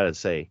 I gotta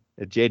say,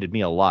 it jaded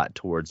me a lot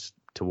towards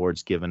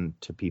giving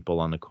to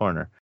people on the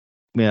corner.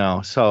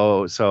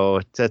 So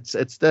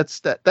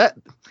that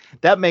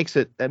makes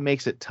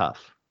it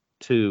tough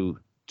to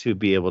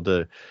be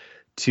able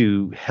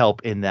to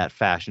help in that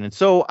fashion. And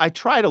so I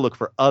try to look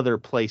for other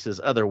places,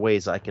 other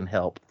ways I can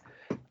help,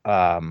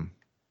 other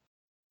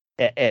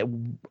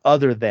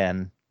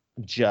than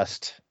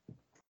just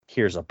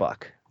here's a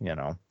buck,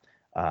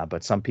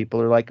 but some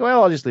people are like,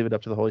 well, I'll just leave it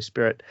up to the Holy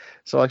Spirit.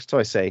 So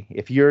I say,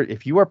 if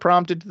you are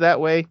prompted that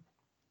way,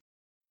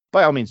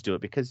 by all means do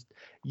it, because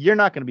you're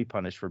not going to be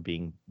punished for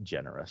being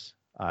generous.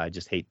 I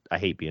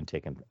hate being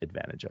taken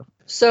advantage of.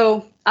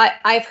 So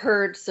I've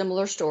heard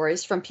similar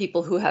stories from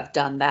people who have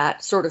done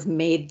that, sort of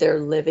made their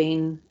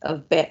living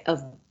of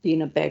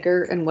being a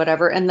beggar and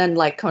whatever, and then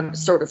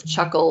sort of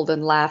chuckled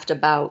and laughed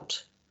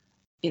about,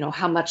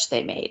 how much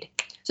they made.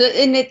 So,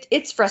 and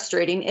it's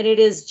frustrating and it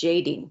is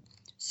jading.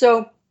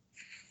 So,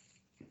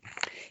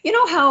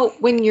 how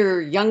when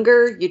you're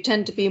younger, you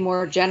tend to be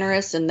more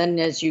generous, and then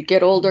as you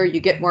get older, you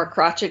get more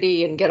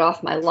crotchety and get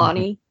off my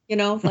lawny,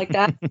 like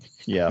that.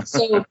 Yeah.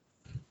 So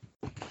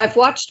I've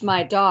watched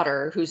my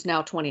daughter, who's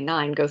now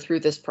 29, go through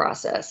this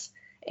process.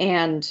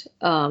 And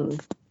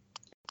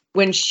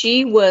when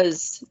she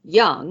was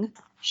young,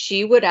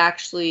 she would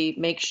actually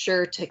make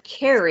sure to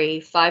carry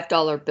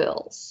 $5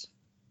 bills.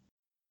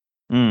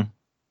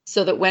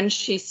 So that when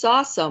she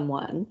saw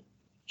someone,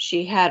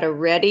 she had a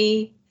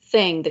ready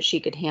thing that she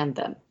could hand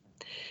them.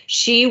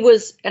 She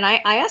was, and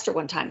I asked her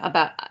one time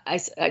about,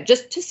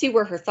 just to see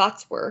where her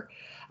thoughts were.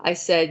 I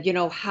said,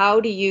 how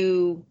do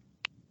you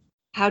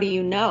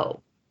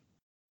know?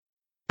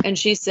 And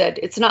she said,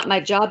 it's not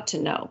my job to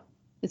know.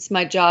 It's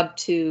my job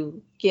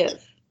to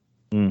give.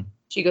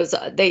 She goes,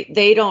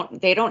 they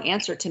don't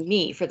answer to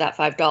me for that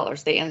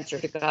 $5. They answer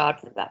to God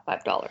for that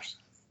 $5.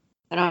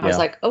 And I was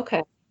like,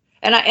 okay.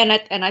 And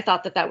I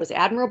thought that was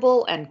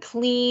admirable and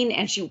clean,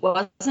 and she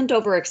wasn't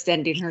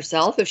overextending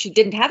herself. If she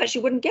didn't have it, she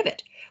wouldn't give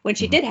it. When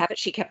she did have it,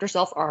 she kept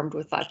herself armed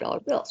with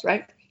 $5 bills,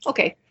 right?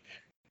 Okay.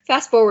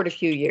 Fast forward a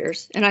few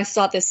years, and I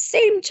saw this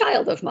same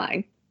child of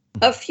mine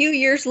a few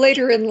years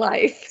later in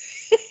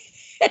life.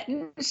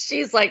 And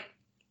she's like,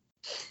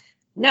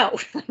 no,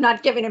 I'm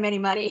not giving him any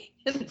money.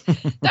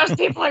 Those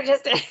people are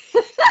just...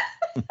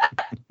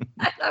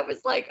 I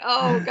was like,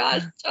 oh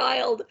gosh,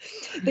 child,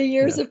 the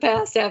years have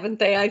passed, haven't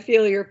they? I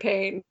feel your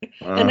pain.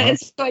 And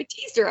so I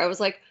teased her. I was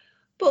like,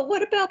 but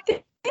what about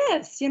this?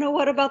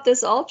 What about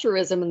this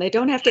altruism? And they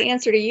don't have to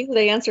answer to you,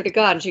 they answer to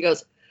God. And she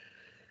goes,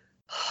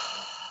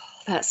 oh,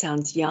 that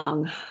sounds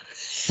young.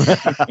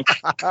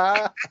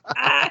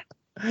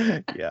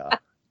 Yeah.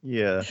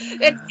 Yeah.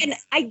 And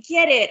I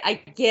get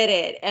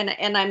it.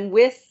 And I'm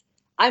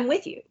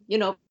with you,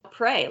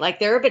 pray. Like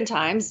there have been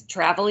times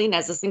traveling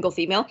as a single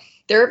female,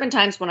 there have been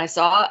times when I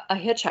saw a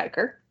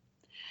hitchhiker,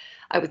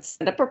 I would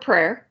send up a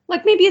prayer.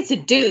 Like maybe it's a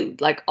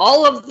dude, like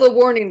all of the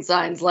warning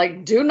signs,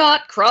 like do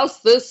not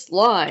cross this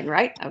line,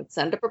 right? I would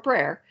send up a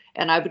prayer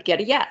and I would get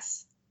a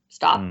yes.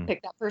 Stop,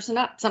 pick that person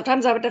up.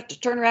 Sometimes I would have to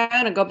turn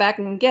around and go back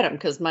and get him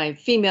because my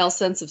female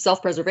sense of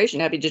self-preservation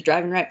had me just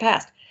driving right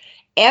past.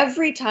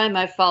 Every time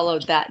I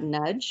followed that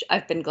nudge,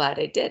 I've been glad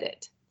I did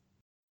it.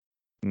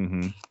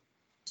 Mm-hmm.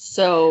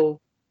 So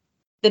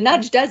the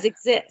nudge does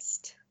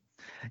exist.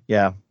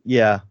 Yeah.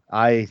 Yeah.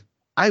 I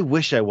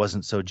wish I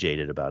wasn't so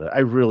jaded about it. I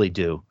really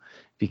do,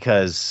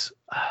 because.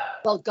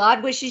 Well,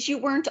 God wishes you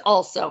weren't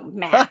also,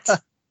 Matt.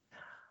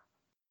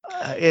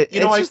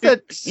 Sometimes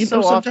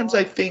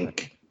I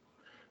think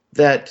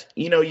that,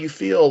 you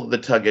feel the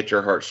tug at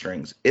your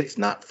heartstrings. It's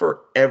not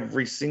for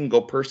every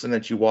single person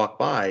that you walk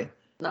by.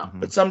 No.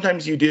 But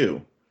sometimes you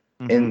do.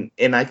 Mm-hmm.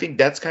 And I think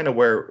that's kind of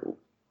where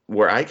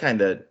I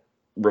kind of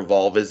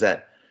revolve, is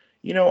that,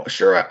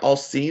 sure, I'll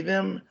see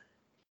them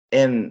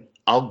and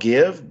I'll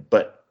give,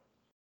 but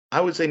I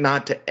would say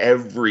not to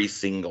every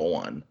single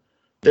one.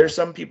 There's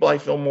some people I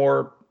feel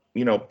more,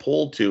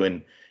 pulled to,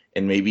 and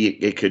maybe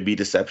it could be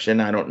deception.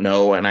 I don't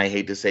know. And I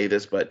hate to say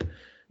this, but,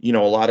 a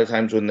lot of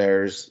times when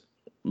there's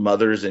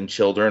mothers and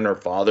children or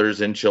fathers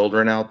and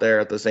children out there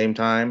at the same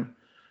time,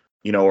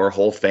 or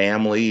whole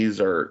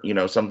families or,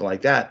 something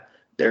like that,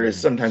 there is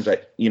sometimes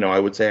I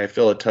would say I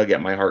feel a tug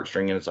at my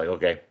heartstring, and it's like,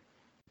 okay,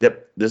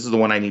 yep, this is the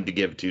one I need to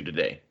give to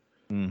today.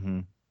 Mm-hmm.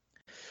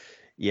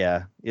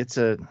 Yeah, it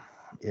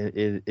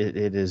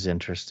is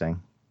interesting.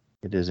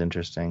 It is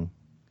interesting.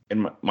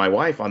 And my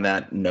wife, on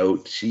that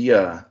note, she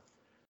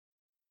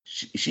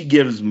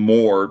gives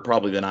more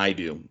probably than I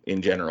do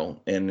in general,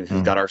 and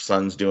has got our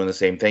sons doing the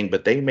same thing.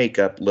 But they make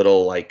up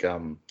little like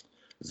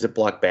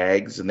Ziploc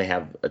bags, and they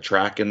have a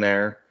track in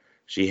there.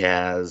 She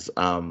has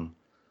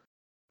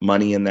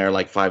money in there,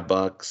 like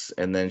 $5,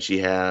 and then she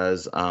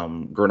has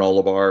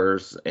granola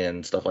bars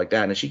and stuff like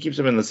that. And she keeps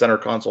them in the center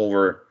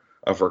console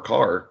of her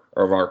car,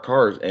 or of our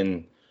cars,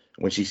 and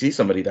when she sees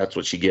somebody, that's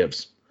what she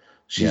gives.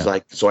 She's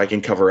like, so I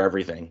can cover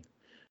everything.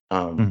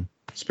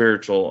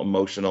 Spiritual,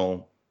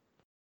 emotional,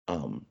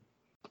 and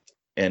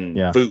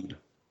food.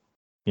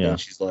 Yeah. And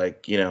she's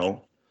like,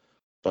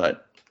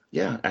 but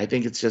yeah, I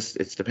think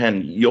it's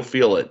depend. You'll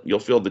feel it. You'll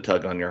feel the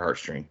tug on your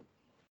heartstring.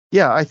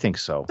 Yeah, I think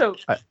so.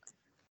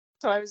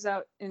 So I was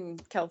out in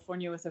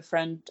California with a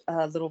friend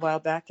a little while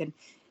back, and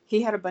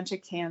he had a bunch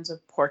of cans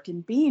of pork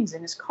and beans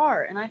in his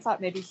car. And I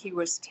thought maybe he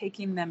was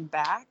taking them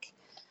back.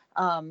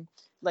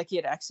 Like he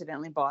had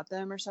accidentally bought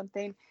them or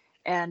something.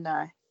 And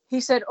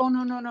he said, oh,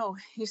 no.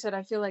 He said,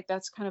 I feel like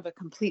that's kind of a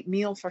complete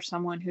meal for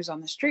someone who's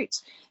on the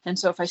streets. And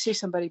so if I see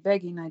somebody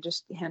begging, I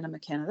just hand them a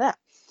can of that.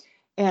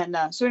 And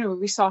so anyway,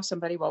 we saw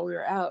somebody while we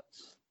were out.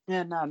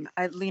 And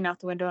I lean out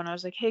the window and I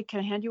was like, hey,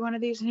 can I hand you one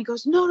of these? And he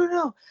goes,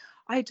 no.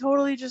 I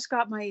totally just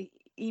got my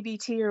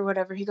EBT or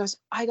whatever. He goes,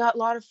 I got a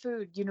lot of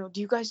food. Do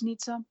you guys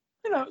need some?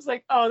 And I was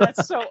like, oh,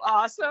 that's so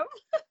awesome.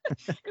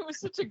 It was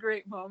such a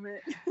great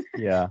moment.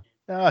 Yeah.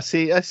 I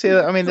see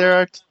that. I mean,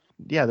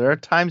 there are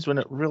times when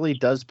it really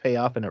does pay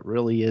off and it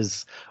really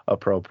is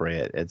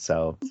appropriate. And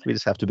so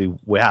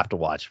we have to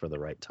watch for the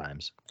right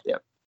times.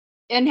 Yep.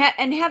 And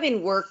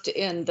having worked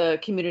in the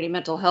community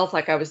mental health,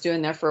 like I was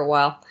doing there for a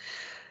while,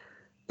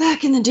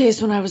 back in the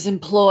days when I was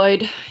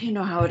employed, you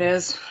know how it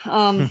is.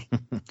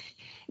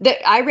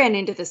 I ran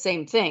into the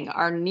same thing.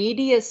 Our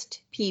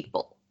neediest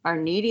people, our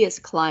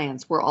neediest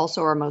clients were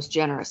also our most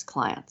generous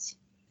clients.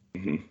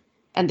 Mm-hmm.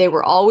 And they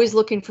were always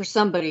looking for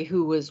somebody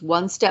who was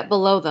one step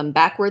below them,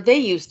 back where they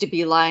used to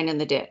be lying in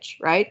the ditch,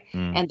 right?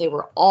 And they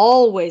were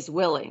always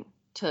willing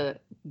to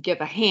give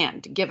a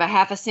hand, give a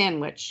half a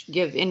sandwich,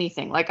 give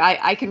anything. Like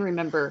I can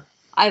remember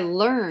I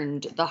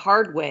learned the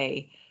hard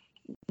way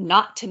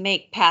not to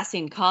make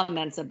passing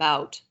comments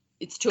about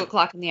it's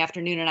 2:00 in the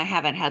afternoon and I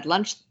haven't had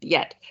lunch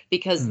yet,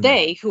 because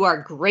they, who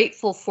are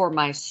grateful for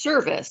my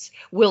service,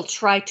 will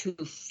try to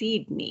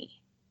feed me.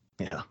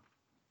 Yeah.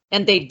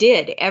 And they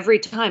did every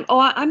time. Oh,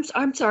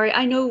 I'm sorry.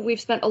 I know we've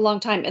spent a long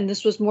time and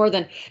this was more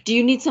than, do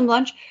you need some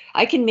lunch?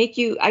 I can make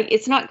you,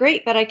 it's not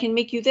great, but I can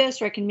make you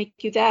this, or I can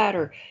make you that,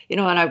 or,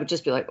 and I would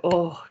just be like,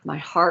 oh, my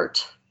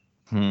heart.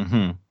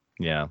 Mm-hmm.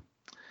 Yeah.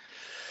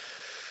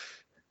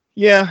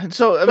 Yeah.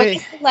 So, I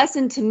mean, the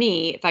lesson to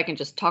me, if I can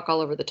just talk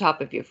all over the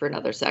top of you for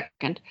another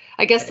second,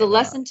 I guess the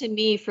lesson to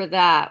me for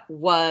that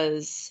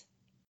was,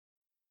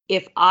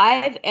 if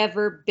I've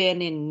ever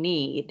been in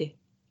need,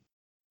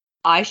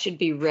 I should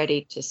be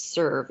ready to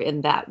serve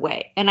in that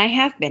way. And I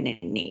have been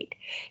in need.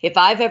 If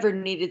I've ever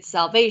needed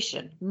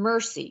salvation,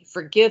 mercy,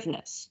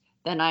 forgiveness,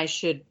 then I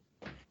should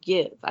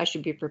give. I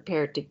should be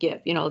prepared to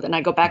give. Then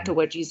I go back to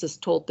what Jesus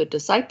told the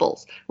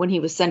disciples when he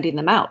was sending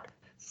them out.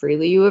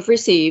 Freely you have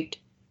received,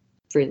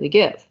 freely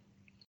give.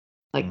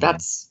 Like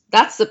that's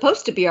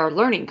supposed to be our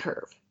learning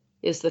curve,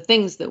 is the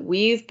things that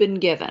we've been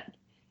given.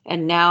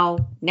 And now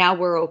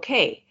we're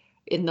okay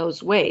in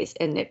those ways.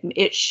 And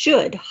it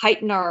should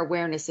heighten our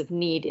awareness of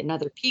need in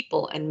other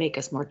people and make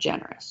us more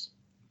generous.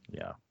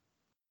 Yeah.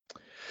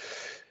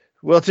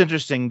 Well, it's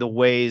interesting the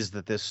ways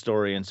that this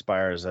story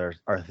inspires our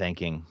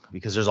thinking,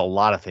 because there's a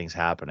lot of things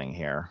happening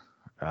here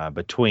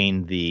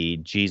between the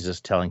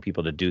Jesus telling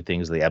people to do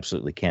things they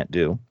absolutely can't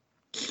do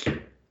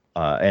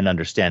and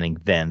understanding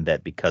then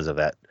that because of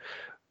that,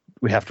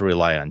 we have to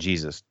rely on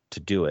Jesus to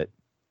do it.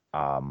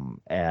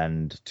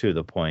 And to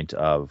the point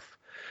of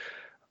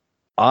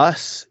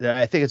us,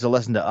 I think it's a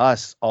lesson to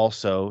us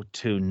also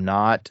to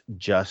not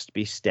just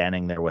be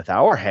standing there with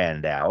our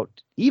hand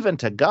out, even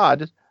to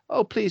God.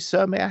 Oh, please,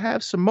 sir, may I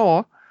have some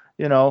more?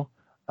 Because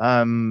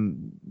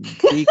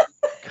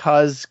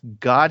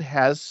God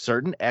has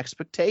certain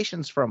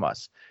expectations from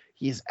us.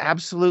 He is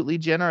absolutely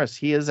generous.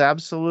 He is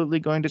absolutely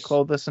going to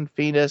clothe us and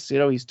feed us.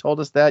 He's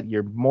told us that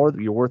you're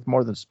worth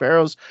more than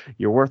sparrows.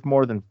 You're worth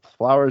more than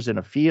flowers in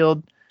a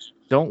field.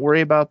 Don't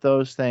worry about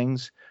those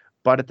things.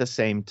 But at the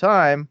same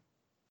time,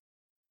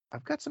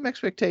 I've got some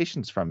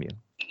expectations from you,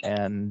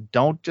 and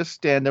don't just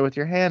stand there with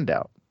your hand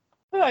out.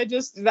 I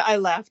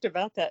laughed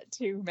about that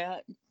too,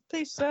 Matt.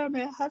 Please, sir,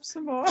 may I have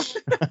some more?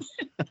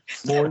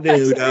 More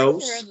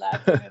noodles. And I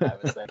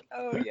was like,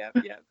 oh, yep.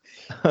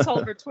 It's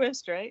Oliver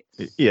Twist, right?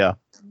 Yeah.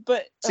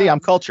 But see,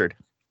 I'm cultured.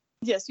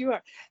 Yes, you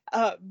are.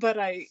 But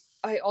I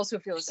also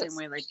feel the same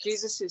way. Like,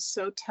 Jesus is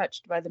so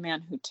touched by the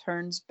man who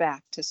turns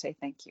back to say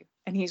thank you.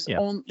 And he's the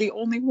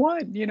only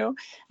one,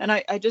 And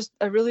I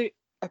really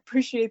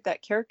appreciate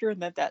that character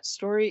and that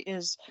story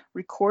is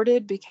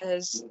recorded,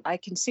 because I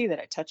can see that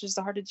it touches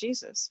the heart of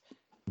Jesus.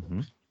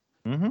 Mm-hmm.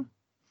 Mm-hmm.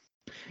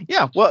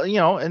 Yeah, well,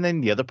 and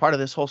then the other part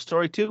of this whole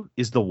story too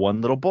is the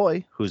one little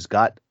boy who's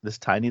got this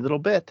tiny little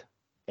bit,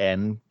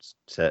 and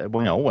said,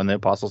 when the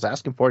apostles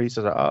ask him for it, he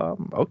says,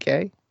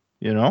 okay,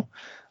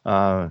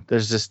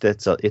 there's just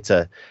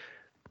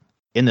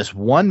in this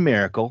one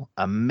miracle,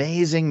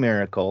 amazing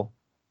miracle,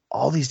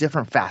 all these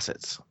different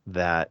facets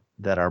that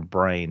our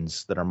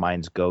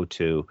minds go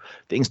to,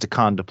 things to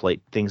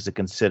contemplate, things to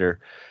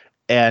consider,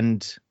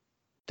 and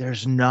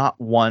there's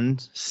not one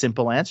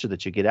simple answer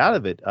that you get out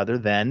of it other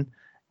than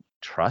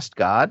trust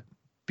God,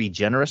 be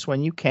generous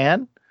when you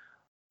can,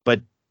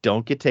 but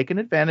don't get taken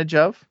advantage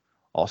of.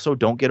 Also,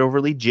 don't get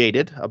overly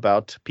jaded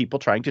about people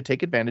trying to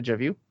take advantage of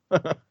you.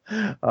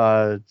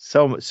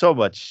 So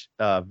much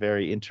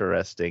very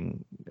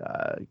interesting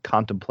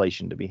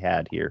contemplation to be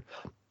had here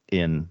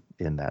in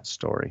that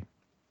story.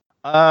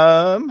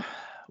 We're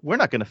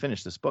not going to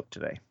finish this book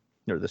today,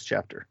 or this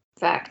chapter.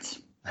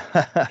 Fact.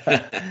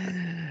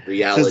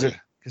 Reality.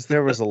 Because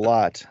there was a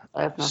lot.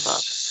 I have no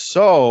thoughts.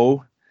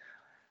 So,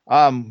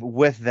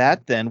 with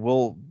that, then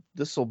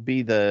this will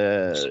be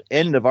the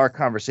end of our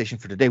conversation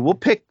for today. We'll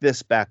pick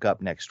this back up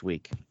next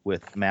week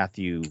with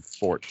Matthew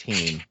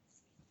 14.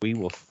 We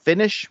will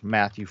finish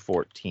Matthew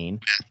 14,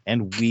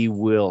 and we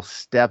will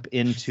step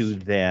into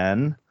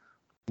then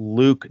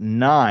Luke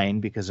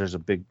 9, because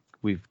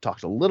we've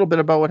talked a little bit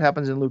about what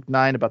happens in Luke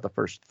 9, about the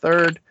first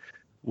third.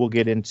 We'll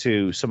get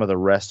into some of the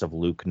rest of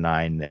Luke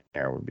 9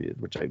 there,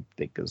 which I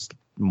think is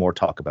more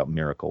talk about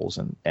miracles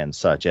and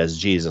such. As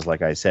Jesus,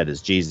 like I said,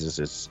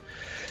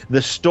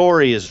 the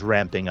story is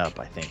ramping up,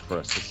 I think, for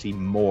us to see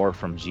more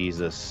from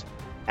Jesus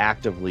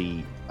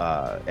actively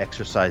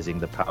exercising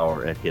the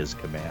power at his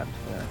command.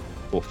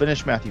 We'll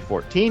finish Matthew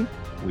 14.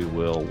 We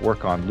will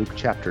work on Luke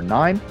chapter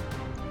 9.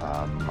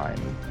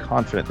 I'm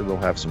confident that we'll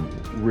have some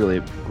really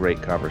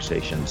great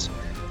conversations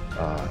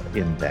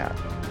in that.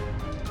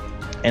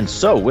 And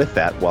so with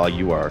that, while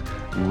you are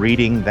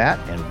reading that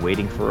and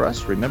waiting for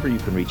us, remember you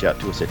can reach out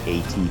to us at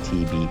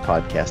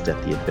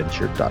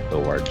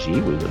attbpodcast@theadventure.org.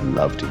 We would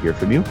love to hear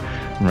from you.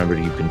 Remember,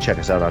 you can check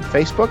us out on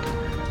Facebook.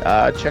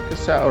 Check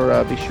us out,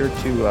 or be sure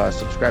to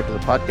subscribe to the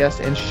podcast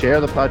and share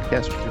the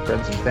podcast with your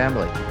friends and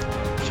family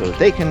so that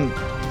they can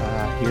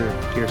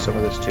hear some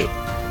of this too.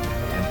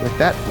 And with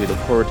that, we look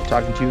forward to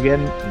talking to you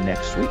again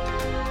next week.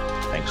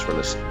 Thanks for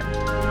listening.